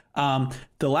people.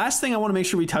 The last thing I want to make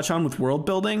sure we touch on with world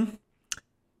building,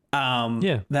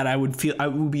 that I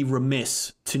would be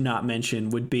remiss to not mention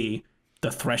would be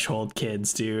the Threshold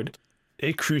kids, dude.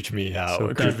 It creeped me out. So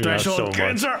It The creeped me out so Threshold much.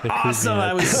 kids are awesome.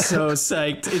 I was so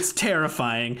psyched. It's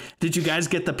terrifying. Did you guys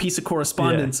get the piece of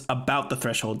correspondence about the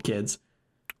Threshold kids?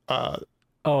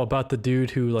 Oh, about the dude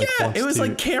who like wants It was to,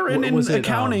 like Karen what in was it,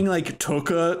 accounting, like took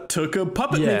a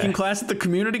puppet Yeah. making class at the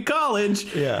community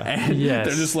college. Yeah. And Yes.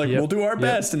 they're just like, Yep. we'll do our Yep.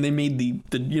 best. And they made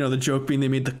the joke being they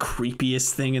made the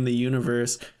creepiest thing in the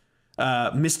universe.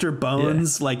 Mr.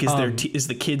 Bones, like is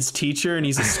the kid's teacher, and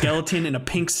he's a skeleton in a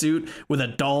pink suit with a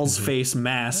doll's face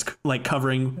mask, like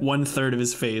covering 1/3 of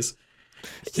his face.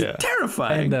 It's Yeah.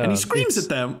 terrifying. And he screams it's at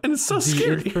them, and it's so the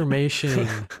scary.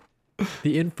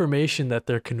 information that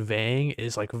they're conveying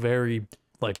is like very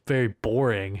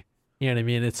boring. You know what I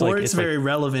mean? It's Or like it's very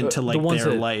relevant to the like ones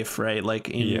their that- life, right? Like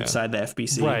inside the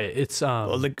FBC. right. It's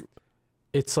Well, like,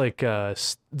 it's like the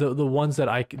ones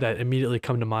that immediately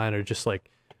come to mind are just like,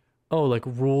 oh, like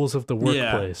rules of the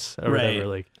workplace or right. whatever.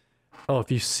 Like, oh,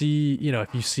 if you see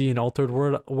an altered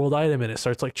world item and it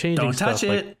starts like changing Don't touch stuff,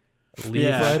 like, it. leave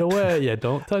Yeah. right away. Yeah,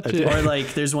 don't touch it. Or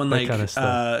like there's one That like kinda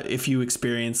stuff. if you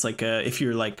experience like if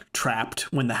you're like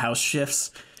trapped when the house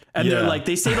shifts, and they're Yeah. like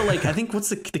they say to like I think what's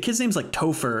the kid's name's like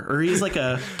Topher, or he's like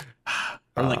a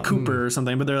or like Cooper or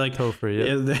something, but they're like Topher,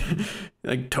 yeah.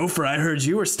 like Topher, I heard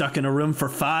you were stuck in a room for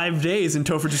 5 days, and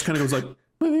Topher just kind of goes like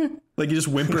like he just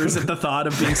whimpers at the thought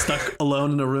of being stuck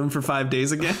alone in a room for 5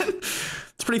 days again.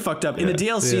 It's pretty fucked up. In the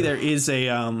DLC, Yeah. there is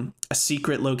a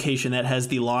secret location that has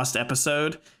the lost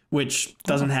episode, which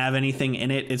doesn't have anything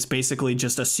in it. It's basically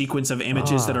just a sequence of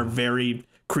images that are very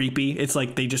creepy. It's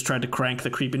like they just tried to crank the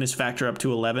creepiness factor up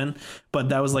to 11, but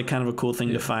that was like kind of a cool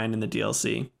thing to find in the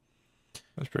DLC.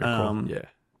 that's pretty cool. Yeah,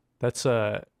 that's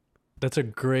a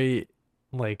great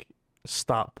like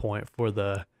stop point for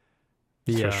the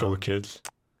Threshold kids.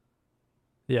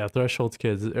 Yeah, Threshold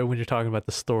kids. When you're talking about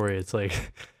the story, it's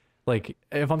like like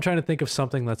if I'm trying to think of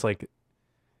something that's like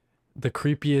the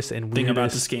creepiest and Thing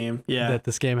about this weirdest game, yeah, that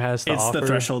this game has to it's offer. the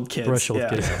Threshold Kids. Threshold yeah.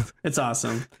 Kids. It's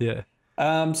awesome. Yeah.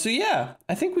 So yeah,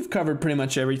 I think we've covered pretty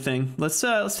much everything. Let's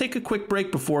take a quick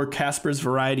break before Casper's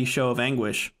variety show of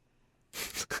anguish.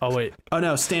 Oh wait, Oh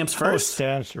no, stamps Oh, first.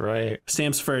 stamps, right.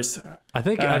 Stamps first. I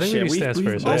think Shit, we stamps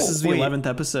first. This Right? is the wait. 11th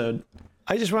episode.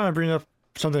 I just want to bring up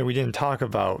something we didn't talk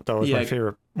about. That was Yeah. my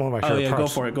favorite. One of my Oh favorite yeah,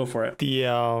 parts. go for it. The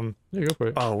Yeah, go for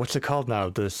it. oh, what's it called now?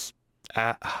 This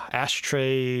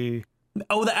ashtray.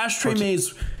 Oh, the ashtray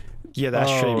maze. Yeah, the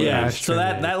ashtray. Oh, maze. Yeah, ashtray so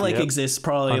that maze, like yep. exists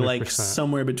probably like 100%.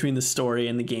 somewhere between the story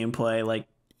and the gameplay, like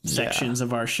sections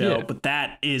of our show. Yeah. But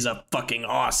that is a fucking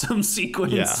awesome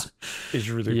sequence. Yeah, it's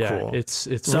really Yeah, cool. it's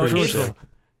So pretty if- sick.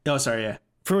 Oh, sorry. Yeah.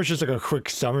 Pretty much just like a quick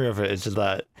summary of it is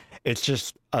that it's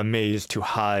just a maze to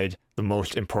hide the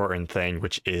most important thing,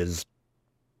 which is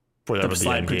whatever The the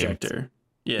slide end game. projector.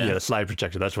 Yeah. Yeah, the slide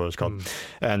projector. That's what it's called.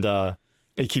 And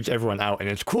it keeps everyone out, and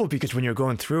it's cool because when you're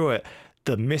going through it,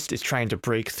 the mist is trying to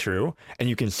break through, and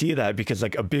you can see that because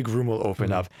like a big room will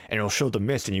open up and it'll show the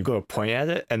mist, and you go to point at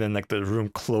it, and then like the room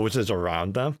closes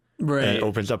around them, Right. and it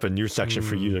opens up a new section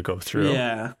for you to go through.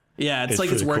 Yeah. Yeah. It's like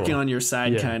it's pretty working cool. on your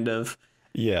side, Yeah. kind of.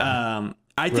 Yeah.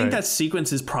 I think Right. that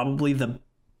sequence is probably the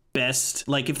best.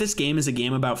 Like, if this game is a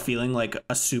game about feeling like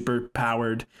a super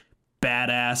powered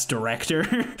badass director,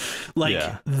 like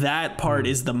Yeah. that part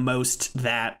is the most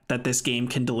that this game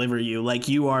can deliver you. Like,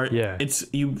 you are, Yeah.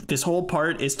 this whole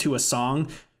part is to a song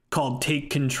called Take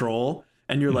Control.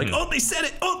 And you're like, oh, they said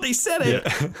it. Oh, they said it.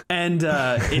 Yeah. And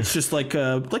it's just like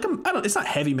a I don't. It's not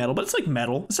heavy metal, but it's like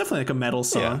metal. It's definitely like a metal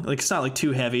song. Yeah. Like, it's not like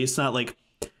too heavy. It's not like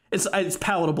it's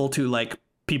palatable to like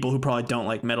people who probably don't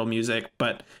like metal music.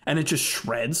 And it just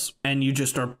shreds, and you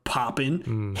just are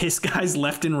popping hiss guys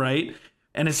left and right,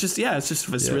 and it's just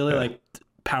really like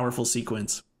powerful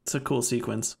sequence. It's a cool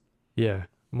sequence. Yeah,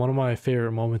 one of my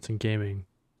favorite moments in gaming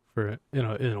for in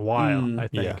a while, I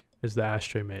think, Yeah. is the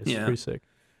Ashtray Maze. Yeah. Pretty sick.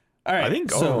 All right, I think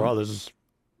so, overall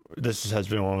this has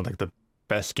been one of like the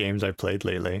best games I played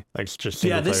lately. Like just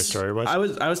single player story wise.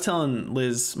 I was telling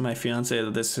Liz, my fiance,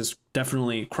 that this has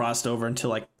definitely crossed over into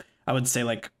like, I would say,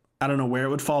 like, I don't know where it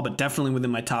would fall, but definitely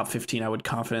within my top 15, I would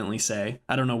confidently say.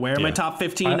 I don't know where my Yeah. top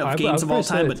 15 of I games would of all probably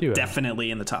say time, that but too, definitely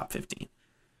in the top 15.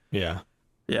 Yeah.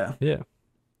 Yeah. Yeah,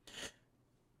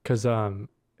 because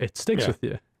it sticks Yeah. with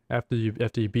you after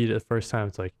you beat it the first time.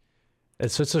 It's like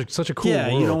it's such a cool. Yeah,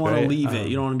 you world, don't want to right? leave it.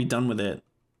 You don't want to be done with it.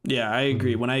 Yeah, I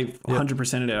agree. When I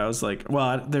 100%ed it, I was like,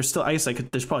 well, there's still, I guess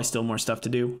there's probably still more stuff to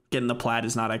do. Getting the plat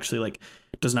is not actually like,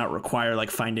 does not require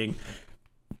like finding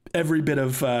every bit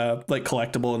of like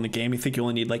collectible in the game. You think you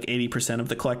only need like 80% of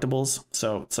the collectibles.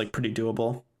 So it's like pretty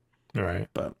doable. All right.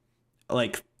 But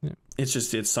like, it's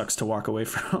just, it sucks to walk away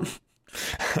from.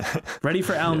 Ready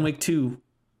for Alan Wake 2.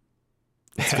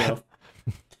 Let's go.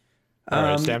 All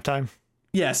right. Stamp time.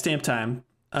 Yeah, stamp time.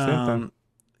 time.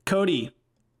 Cody,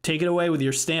 take it away with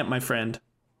your stamp, my friend.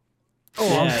 Oh,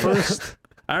 Yeah. I'm first.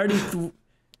 I already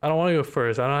I don't want to go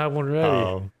first. I don't have one ready.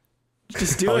 Oh.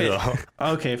 just do it. No.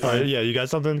 Okay, fine. Yeah. You got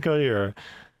something, Cody? Or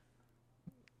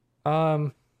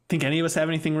Think any of us have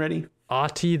anything ready?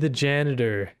 Ati the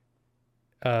janitor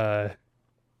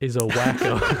is a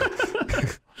wacko.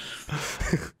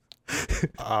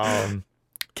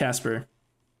 Casper,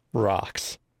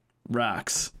 rocks.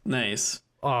 rocks. Nice.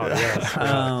 Oh yes.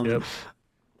 Yep.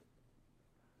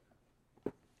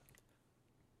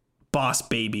 Boss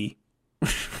Baby.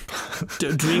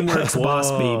 DreamWorks Boss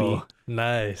Baby, Whoa,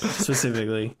 Nice.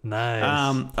 specifically.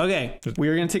 Nice. Okay,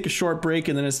 we're going to take a short break,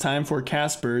 and then it's time for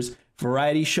Casper's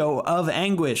variety show of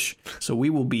anguish. So we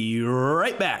will be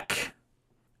right back.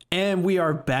 And we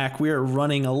are back. We are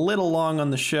running a little long on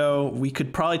the show. We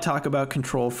could probably talk about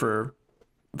Control for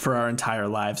our entire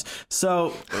lives.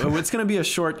 So it's going to be a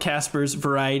short Casper's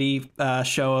variety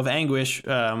show of anguish.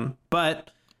 But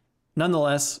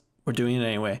nonetheless, we're doing it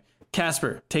anyway.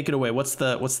 Casper, take it away. What's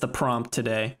the prompt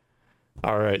today?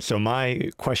 All right. So my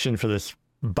question for this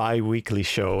bi-weekly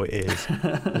show is,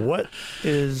 what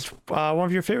is one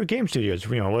of your favorite game studios?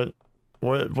 You know,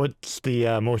 what's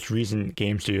the most recent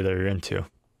game studio that you're into?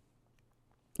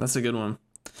 That's a good one.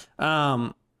 yeah.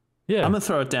 I'm gonna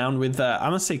throw it down with I'm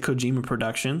gonna say Kojima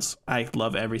Productions. I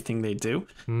love everything they do.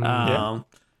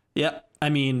 Yeah. I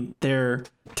mean, they're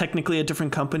technically a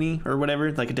different company or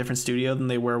whatever, like a different studio than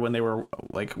they were when they were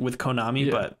like with Konami,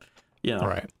 Yeah. but you know, All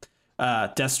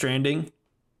right. Death Stranding,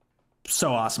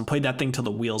 so awesome. Played that thing till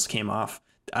the wheels came off.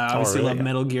 I obviously really? love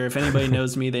Metal Gear. If anybody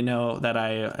knows me, they know that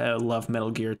I love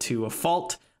Metal Gear to a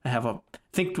fault. I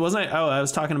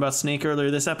was talking about Snake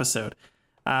earlier this episode.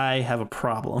 I have a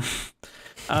problem.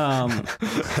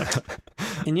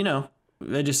 And you know,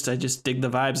 I just dig the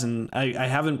vibes, and I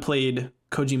haven't played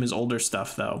Kojima's older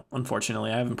stuff though.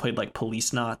 Unfortunately, I haven't played like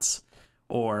Police Knots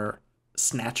or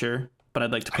Snatcher, but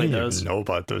I'd like to I play didn't those. even know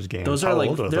about those games. Those How are like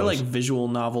old are they're those? like visual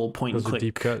novel point Those and are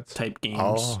deep click cuts. type games.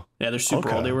 Oh, Yeah, they're super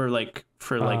okay. old. They were like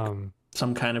for like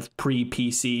some kind of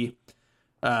pre-PC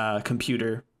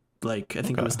computer. Like I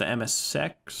think it was the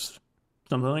MSX,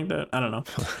 something like that. I don't know.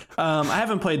 I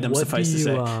haven't played them. What Suffice do to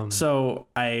say, you, so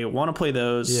I want to play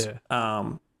those. Yeah.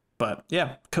 But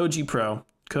yeah, Koji Pro.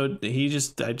 I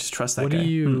just trust that What guy. do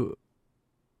you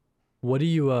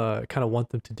kind of want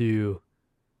them to do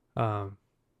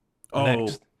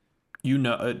next? You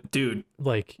know, dude,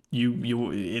 Like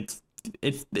it's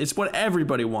what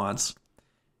everybody wants.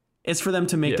 It's for them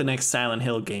to make Yeah. the next Silent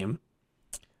Hill game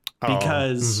Oh,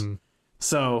 because mhm.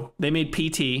 so they made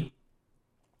PT,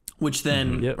 which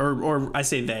then, Yep. or I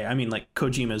say they, I mean like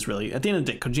Kojima is really, at the end of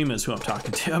the day, Kojima is who I'm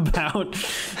talking to about.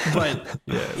 But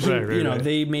Right.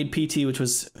 they made PT, which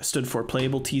stood for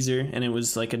playable teaser, and it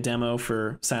was like a demo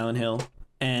for Silent Hill,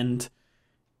 and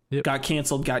Yep. got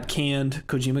canceled, got canned.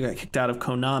 Kojima got kicked out of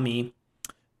Konami,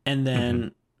 and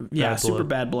then Bad super blood.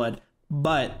 bad blood.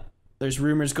 But there's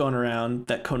rumors going around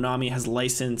that Konami has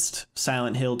licensed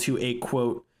Silent Hill to a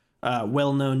quote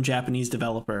well-known Japanese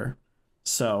developer.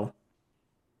 So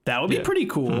that would be Yeah. pretty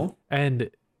cool. And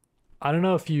I don't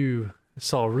know if you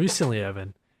saw recently,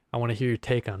 Evan. I want to hear your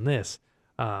take on this.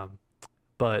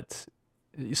 But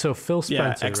so Phil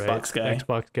Yeah, Spencer, Xbox right? guy.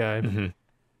 Xbox guy.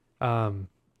 Mm-hmm.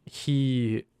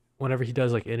 He, whenever he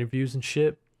does like interviews and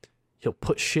shit, he'll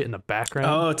put shit in the background.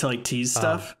 Oh, to like tease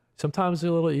stuff. Sometimes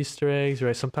they're little Easter eggs,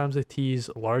 right? Sometimes they tease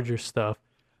larger stuff.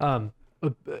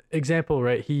 Example,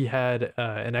 right? He had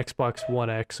an Xbox One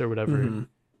X or whatever,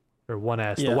 or One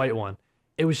S, Yeah. the white one.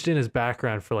 It was just in his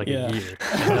background for like Yeah. a year,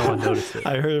 and no one noticed it.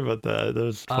 I heard about that. That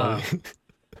was funny.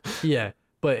 Yeah,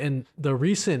 but in the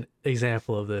recent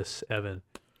example of this, Evan,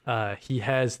 he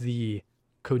has the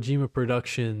Kojima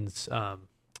Productions, the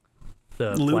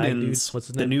flag dude. Ludens, What's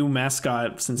his the name? new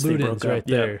mascot since they broke Ludens, up. right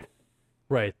Yeah. there.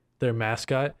 Right, their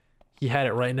mascot. He had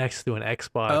it right next to an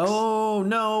Xbox. Oh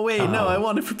no! Wait, no! I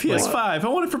want it for PS5. I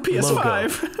want it for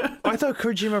PS5. I thought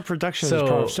Kojima Productions So- was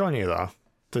part of Sony though.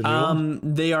 The new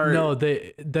one? They are No,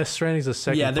 Death Stranding's a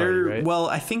second Yeah, they're party, right? well.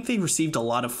 I think they received a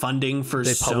lot of funding for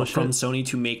publish from it? Sony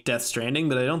to make Death Stranding,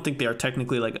 but I don't think they are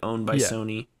technically like owned by Yeah.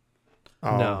 Sony.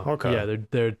 Oh, No, okay. yeah,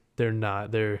 they're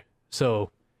not. They're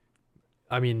so.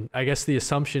 I mean, I guess the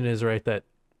assumption is right that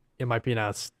it might be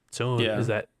announced soon. Yeah. Is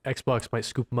that Xbox might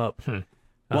scoop them up?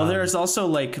 Well, there's also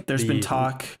like there's been the-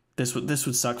 talk. This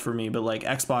would suck for me, but like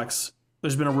Xbox,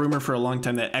 there's been a rumor for a long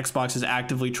time that Xbox is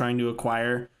actively trying to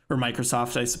acquire, or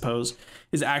Microsoft, I suppose,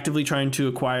 is actively trying to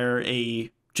acquire a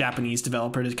Japanese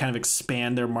developer to kind of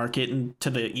expand their market into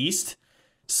the East.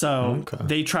 So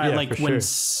they try Yeah, like for when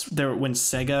sure. when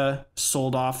Sega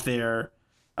sold off their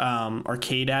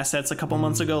arcade assets a couple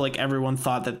months ago, like everyone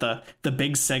thought that the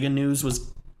big Sega news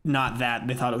was not that.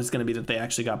 They thought it was going to be that they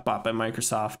actually got bought by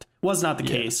Microsoft. Was not the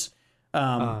case.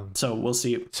 So we'll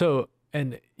see. So,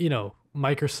 and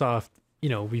Microsoft,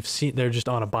 we've seen they're just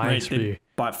on a buying Right, spree. they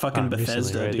bought fucking Bethesda,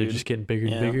 recently, right? dude. They're just getting bigger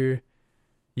and Yeah. bigger.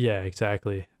 Yeah,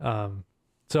 exactly.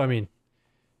 So I mean,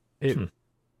 it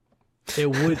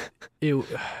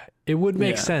would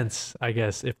make Yeah. sense, I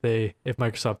guess, if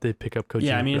Microsoft did pick up Kojima.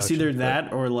 Yeah, I mean, it's either Productions,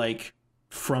 that or like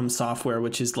From Software,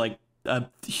 which is like a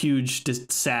huge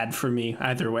sad for me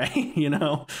either way.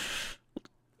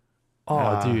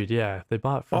 but- dude, yeah, they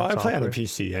bought. From Well, I play on the Software.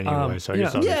 PC anyway, so I yeah.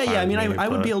 guess that'll be Yeah, fine I mean, with me, I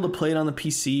would but- be able to play it on the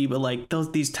PC, but like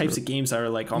these types of games are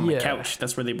like on my Yeah. couch.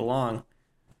 That's where they belong.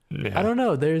 Yeah. I don't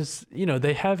know. There's,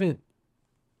 they haven't.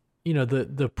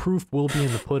 The proof will be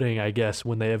in the pudding, I guess,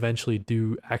 when they eventually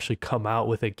do actually come out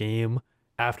with a game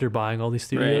after buying all these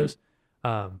studios.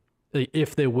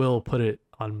 If they will put it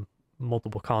on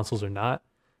multiple consoles or not.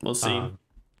 We'll see.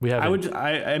 We haven't.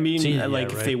 I mean, seen it like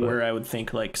yet, if right? they But- were, I would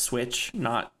think like Switch,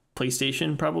 not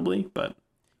PlayStation, probably, but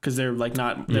because they're like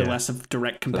they're Yeah. less of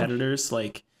direct competitors.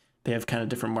 Like they have kind of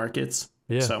different markets.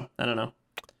 Yeah. So I don't know.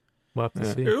 We'll have to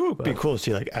Yeah. see. It would be but- cool to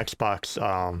see like Xbox,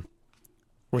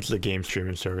 which is the game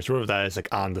streaming service, whatever that is, like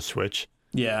on the Switch.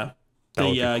 Yeah. That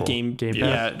would be The cool. game, Game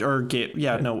yeah, or game,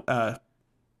 yeah, no,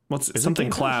 what's it something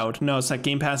Game Pass? Cloud? No, it's like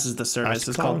Game Pass is the service.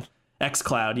 It's called X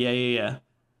Cloud. Yeah.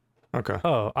 Okay.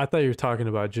 Oh, I thought you were talking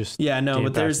about just. Yeah, no, Game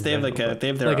but Pass in they have general, like they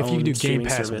have their like if you own could do Game streaming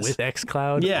Pass service. with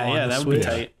XCloud. Yeah, on the that would be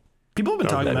Switch. tight. People have been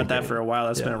talking That'd about be that great. for a while.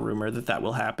 That's been Yeah. a rumor that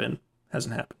will happen.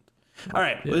 Hasn't happened. All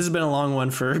right, well, this has been a long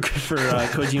one for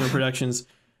Kojima Productions.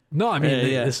 No, I mean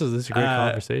Yeah. this is a great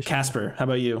conversation. Casper, how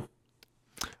about you?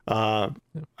 I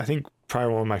think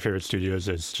probably one of my favorite studios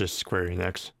is just Square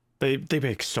Enix. They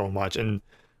make so much, and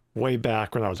way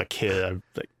back when I was a kid,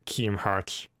 like Kingdom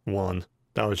Hearts 1,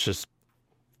 that was just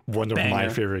one of my Banger.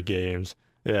 favorite games.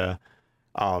 Yeah.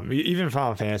 Even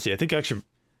Final Fantasy. I think actually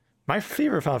my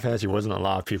favorite Final Fantasy wasn't a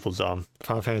lot of people's.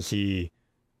 Final Fantasy.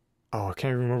 Oh, I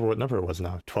can't remember what number it was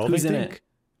now. 12, Who's I in think. it?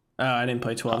 Oh, I didn't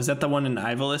play 12. Is that the one in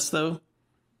Ivalice though?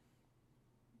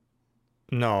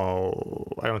 No,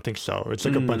 I don't think so. It's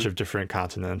like a bunch of different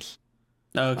continents.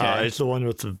 Okay. It's the one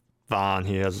with Vaughn.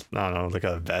 He has, I don't know, like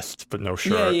a vest but no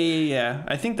shirt. Yeah.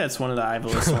 I think that's one of the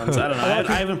Ivalice ones. I don't know. I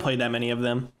haven't played that many of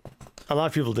them. A lot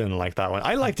of people didn't like that one.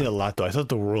 I liked it a lot though. I thought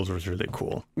the world was really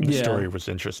cool. The Yeah. story was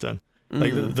interesting.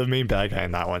 Like the main bad guy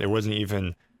in that one, it wasn't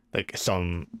even like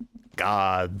some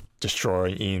god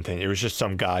destroying anything. It was just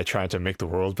some guy trying to make the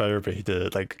world better, but he did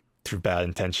it like through bad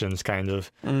intentions, kind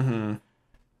of. Mm-hmm. We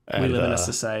And, live in a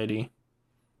society.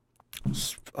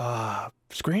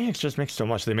 Square Enix just makes so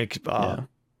much. They make Yeah.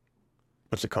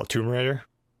 what's it called? Tomb Raider.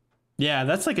 Yeah,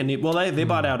 that's like a neat. Well, they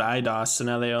bought out IDOS, so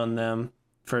now they own them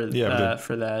for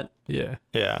for that. Yeah.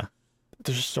 Yeah,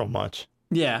 there's just so much.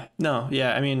 Yeah, no,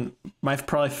 yeah. I mean, my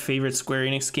probably favorite Square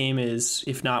Enix game is,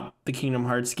 if not the Kingdom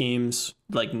Hearts games,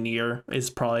 like Nier is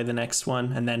probably the next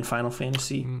one, and then Final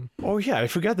Fantasy. Oh yeah, I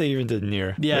forgot they even did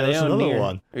Nier. Yeah, they that's own another Nier.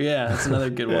 one. Yeah, that's another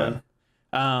good Yeah.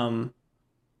 one.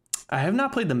 I have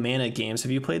not played the Mana games.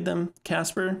 Have you played them,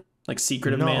 Casper? Like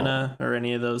Secret of No. Mana or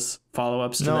any of those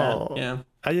follow-ups to No. that? Yeah.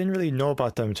 I didn't really know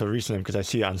about them until recently because I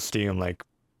see it on Steam, like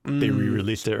they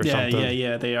re-released it or Yeah, something.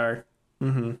 yeah, they are.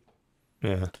 Mm-hmm.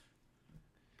 Yeah.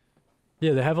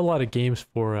 Yeah, they have a lot of games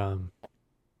for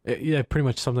yeah, pretty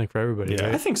much something for everybody, Yeah.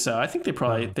 I right? think so. I think they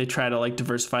probably they try to like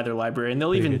diversify their library, and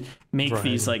they'll even Maybe. make Variety.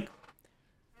 these like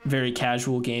very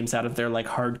casual games out of their like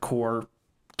hardcore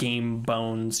game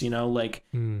bones. You know, like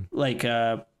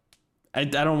I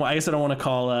don't. I guess I don't want to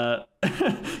call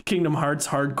Kingdom Hearts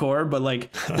hardcore, but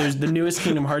like there's the newest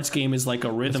Kingdom Hearts game is like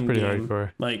a rhythm pretty game.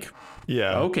 hardcore. Like,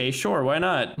 Yeah. okay, sure, why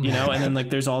not? You know, and then like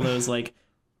there's all those like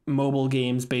mobile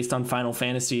games based on Final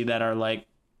Fantasy that are like,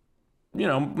 you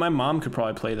know, my mom could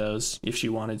probably play those if she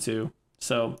wanted to.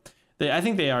 So I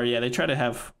think they are. Yeah, they try to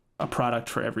have a product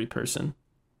for every person.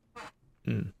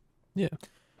 Yeah.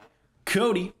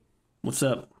 Cody, what's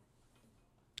up?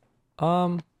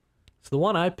 So the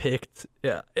one I picked,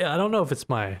 yeah, I don't know if it's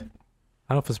my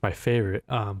favorite.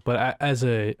 But as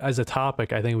a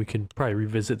topic, I think we can probably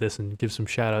revisit this and give some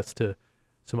shout outs to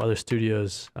some other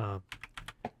studios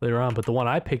later on. But the one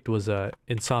I picked was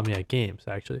Insomniac Games,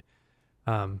 actually.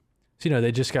 So you know,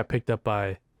 they just got picked up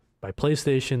by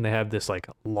PlayStation. They have this like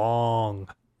long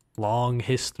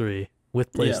history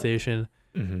with PlayStation.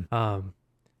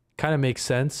 Kind of makes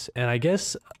sense. And I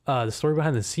guess the story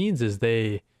behind the scenes is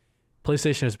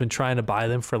PlayStation has been trying to buy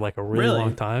them for like a really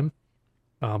long time,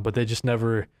 but they just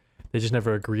never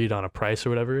agreed on a price or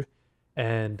whatever.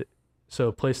 And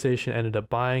so PlayStation ended up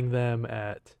buying them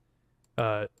at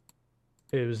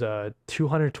it was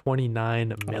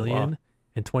 229 million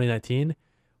in 2019,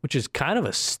 which is kind of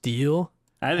a steal.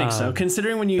 I think so,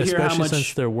 considering when you hear how especially much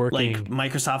since they're working. like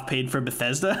Microsoft paid for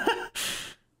Bethesda.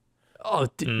 Oh,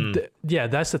 yeah,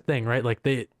 that's the thing, right? Like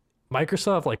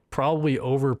Microsoft like probably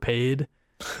overpaid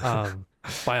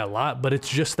by a lot, but it's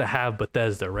just to have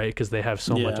Bethesda, right? Because they have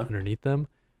so much underneath them.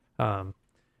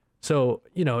 So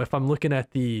you know, if I'm looking at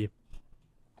the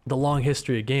long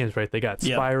history of games, right? They got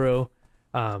Spyro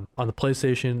on the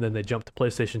PlayStation, then they jumped to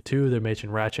PlayStation 2. They're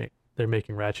making Ratchet.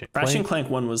 Ratchet and Clank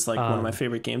 1 was like one of my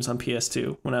favorite games on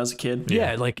PS2 when I was a kid.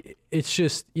 Yeah, like it's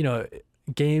just, you know,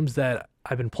 games that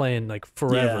I've been playing like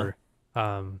forever.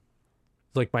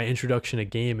 Like my introduction to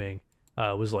gaming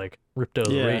was like Ripto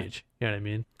the Rage. You know what I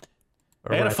mean?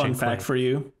 Or I had a Ratchet fun and fact Clank. for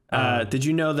you. Did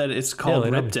you know that it's called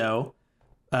let me. Ripto?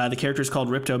 The character is called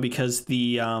Ripto because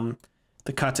the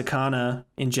katakana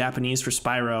in Japanese for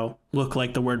Spyro look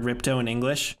like the word Ripto in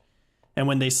English. And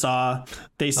when they saw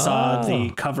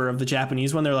the cover of the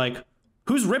Japanese one, they're like,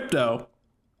 "Who's Ripto?"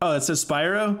 "Oh, it says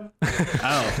Spyro."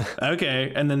 "Oh,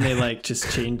 okay." And then they like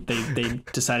just changed. They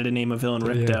decided to name a villain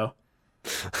Ripto.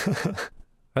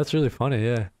 That's really funny,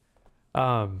 yeah.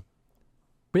 But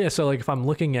yeah, so like if I'm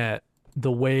looking at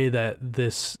the way that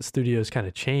this studio's kind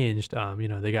of changed, you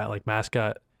know, they got like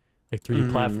mascot, like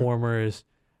 3D platformers,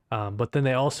 but then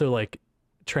they also like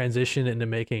transitioned into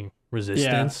making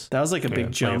Resistance. That was like a big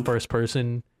like jump. first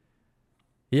person.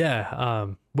 Yeah,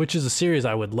 which is a series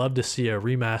I would love to see a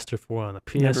remaster for on the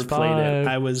PS5. Never played it.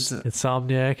 I was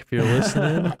Insomniac, if you're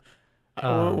listening.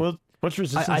 What's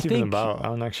Resistance I even think about? I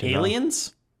don't actually know.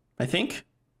 Aliens, I think.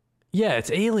 Yeah,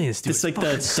 it's Aliens, dude. It's like the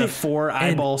Fucking sick. 4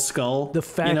 eyeball skull, the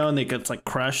fact- you know, and it gets like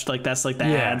crushed. Like that's like the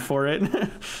Yeah. ad for it.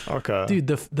 Okay. Dude,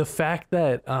 the fact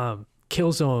that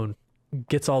Killzone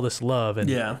gets all this love and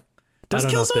Yeah. Does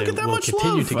don't know if Killzone they get that will much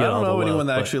continue love? to I get don't all the know anyone love,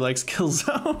 that but- actually likes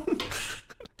Killzone.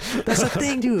 that's the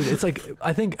thing, dude. It's like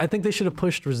I think they should have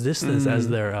pushed Resistance as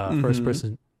their first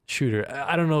person shooter.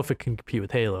 I don't know if it can compete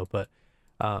with Halo, but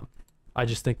I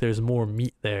just think there's more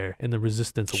meat there in the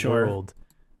Resistance Sure. world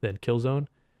than Killzone.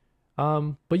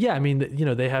 But yeah, I mean, you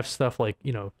know, they have stuff like,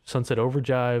 you know, Sunset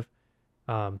Overdrive.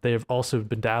 They have also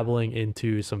been dabbling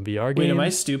into some VR games. Wait, am I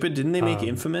stupid? Didn't they make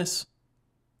Infamous?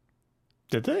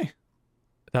 Did they?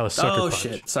 That was Sucker Oh Punch.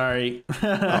 shit! Sorry.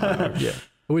 Yeah.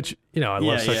 Which, you know, I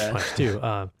love Sucker Punch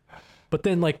too. But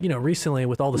then like, you know, recently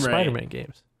with all the Right. Spider-Man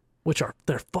games, which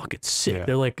they're fucking sick. Yeah.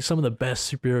 They're like some of the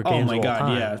best superhero Oh games my of all god,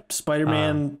 time. yeah.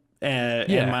 Spider-Man and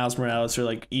yeah. Miles Morales are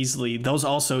like those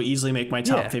also easily make my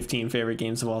top Yeah. 15 favorite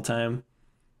games of all time.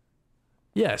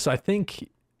 Yeah, so I think,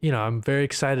 I'm very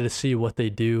excited to see what they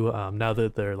do now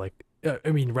that they're like,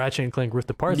 I mean, Ratchet and Clank Rift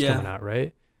Apart's coming out,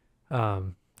 right?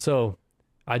 So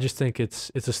I just think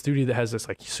it's a studio that has this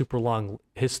like super long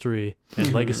history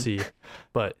and legacy,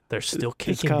 but they're still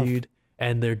kicking, dude,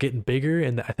 and they're getting bigger.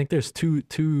 And I think there's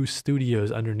two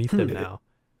studios underneath them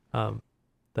now,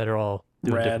 that are all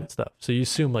doing different stuff. So you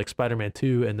assume like Spider-Man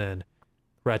 2 and then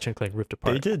Ratchet and Clank Rift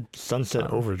Apart. They did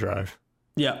Sunset Overdrive.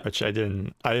 Yeah, which I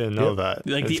didn't know that.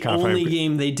 Like the only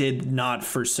game they did not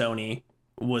for Sony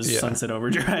was Sunset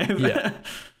Overdrive. Yeah.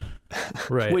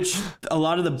 Right. Which a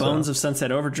lot of the bones of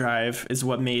Sunset Overdrive is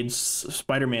what made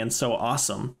Spider-Man so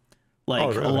awesome.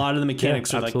 Like a lot of the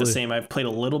mechanics are like the same. I've played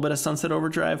a little bit of Sunset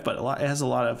Overdrive, but it has a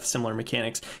lot of similar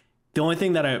mechanics. The only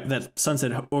thing that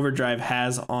Sunset Overdrive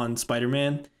has on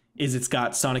Spider-Man is it's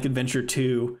got Sonic Adventure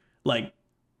 2 like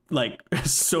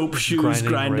soap shoes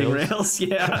grinding rails.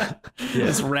 Yeah.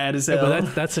 It's rad as hell.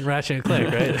 But that's in Ratchet and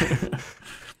Clank,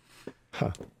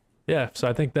 right? Yeah, so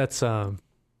I think that's I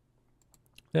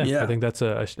think that's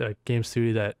a game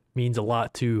studio that means a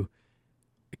lot to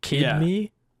kid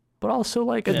me, but also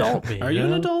like adult me. Are you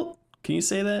an adult? Can you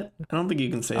say that? I don't think you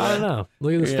can say that. I don't know.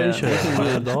 Look at the space shuttle. Are you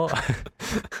an adult?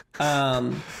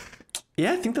 I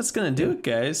think that's gonna do it,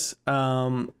 guys.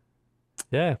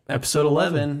 Episode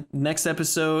 11. Next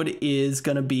episode is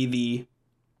gonna be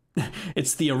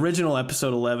it's the original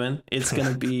episode 11. It's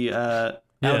gonna be Outer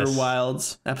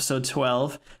Wilds episode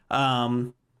 12.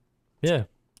 Joe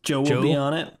will be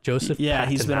on it. Joseph. Yeah,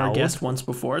 he's been our guest once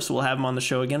before, so we'll have him on the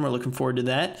show again. We're looking forward to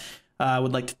that. I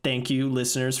would like to thank you,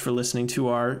 listeners, for listening to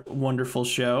our wonderful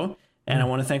show. And I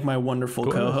want to thank my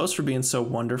wonderful co-host for being so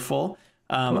wonderful.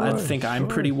 I think I'm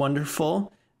pretty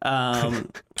wonderful. I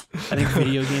think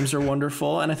video games are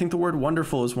wonderful. And I think the word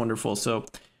wonderful is wonderful. So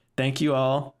thank you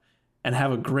all and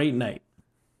have a great night.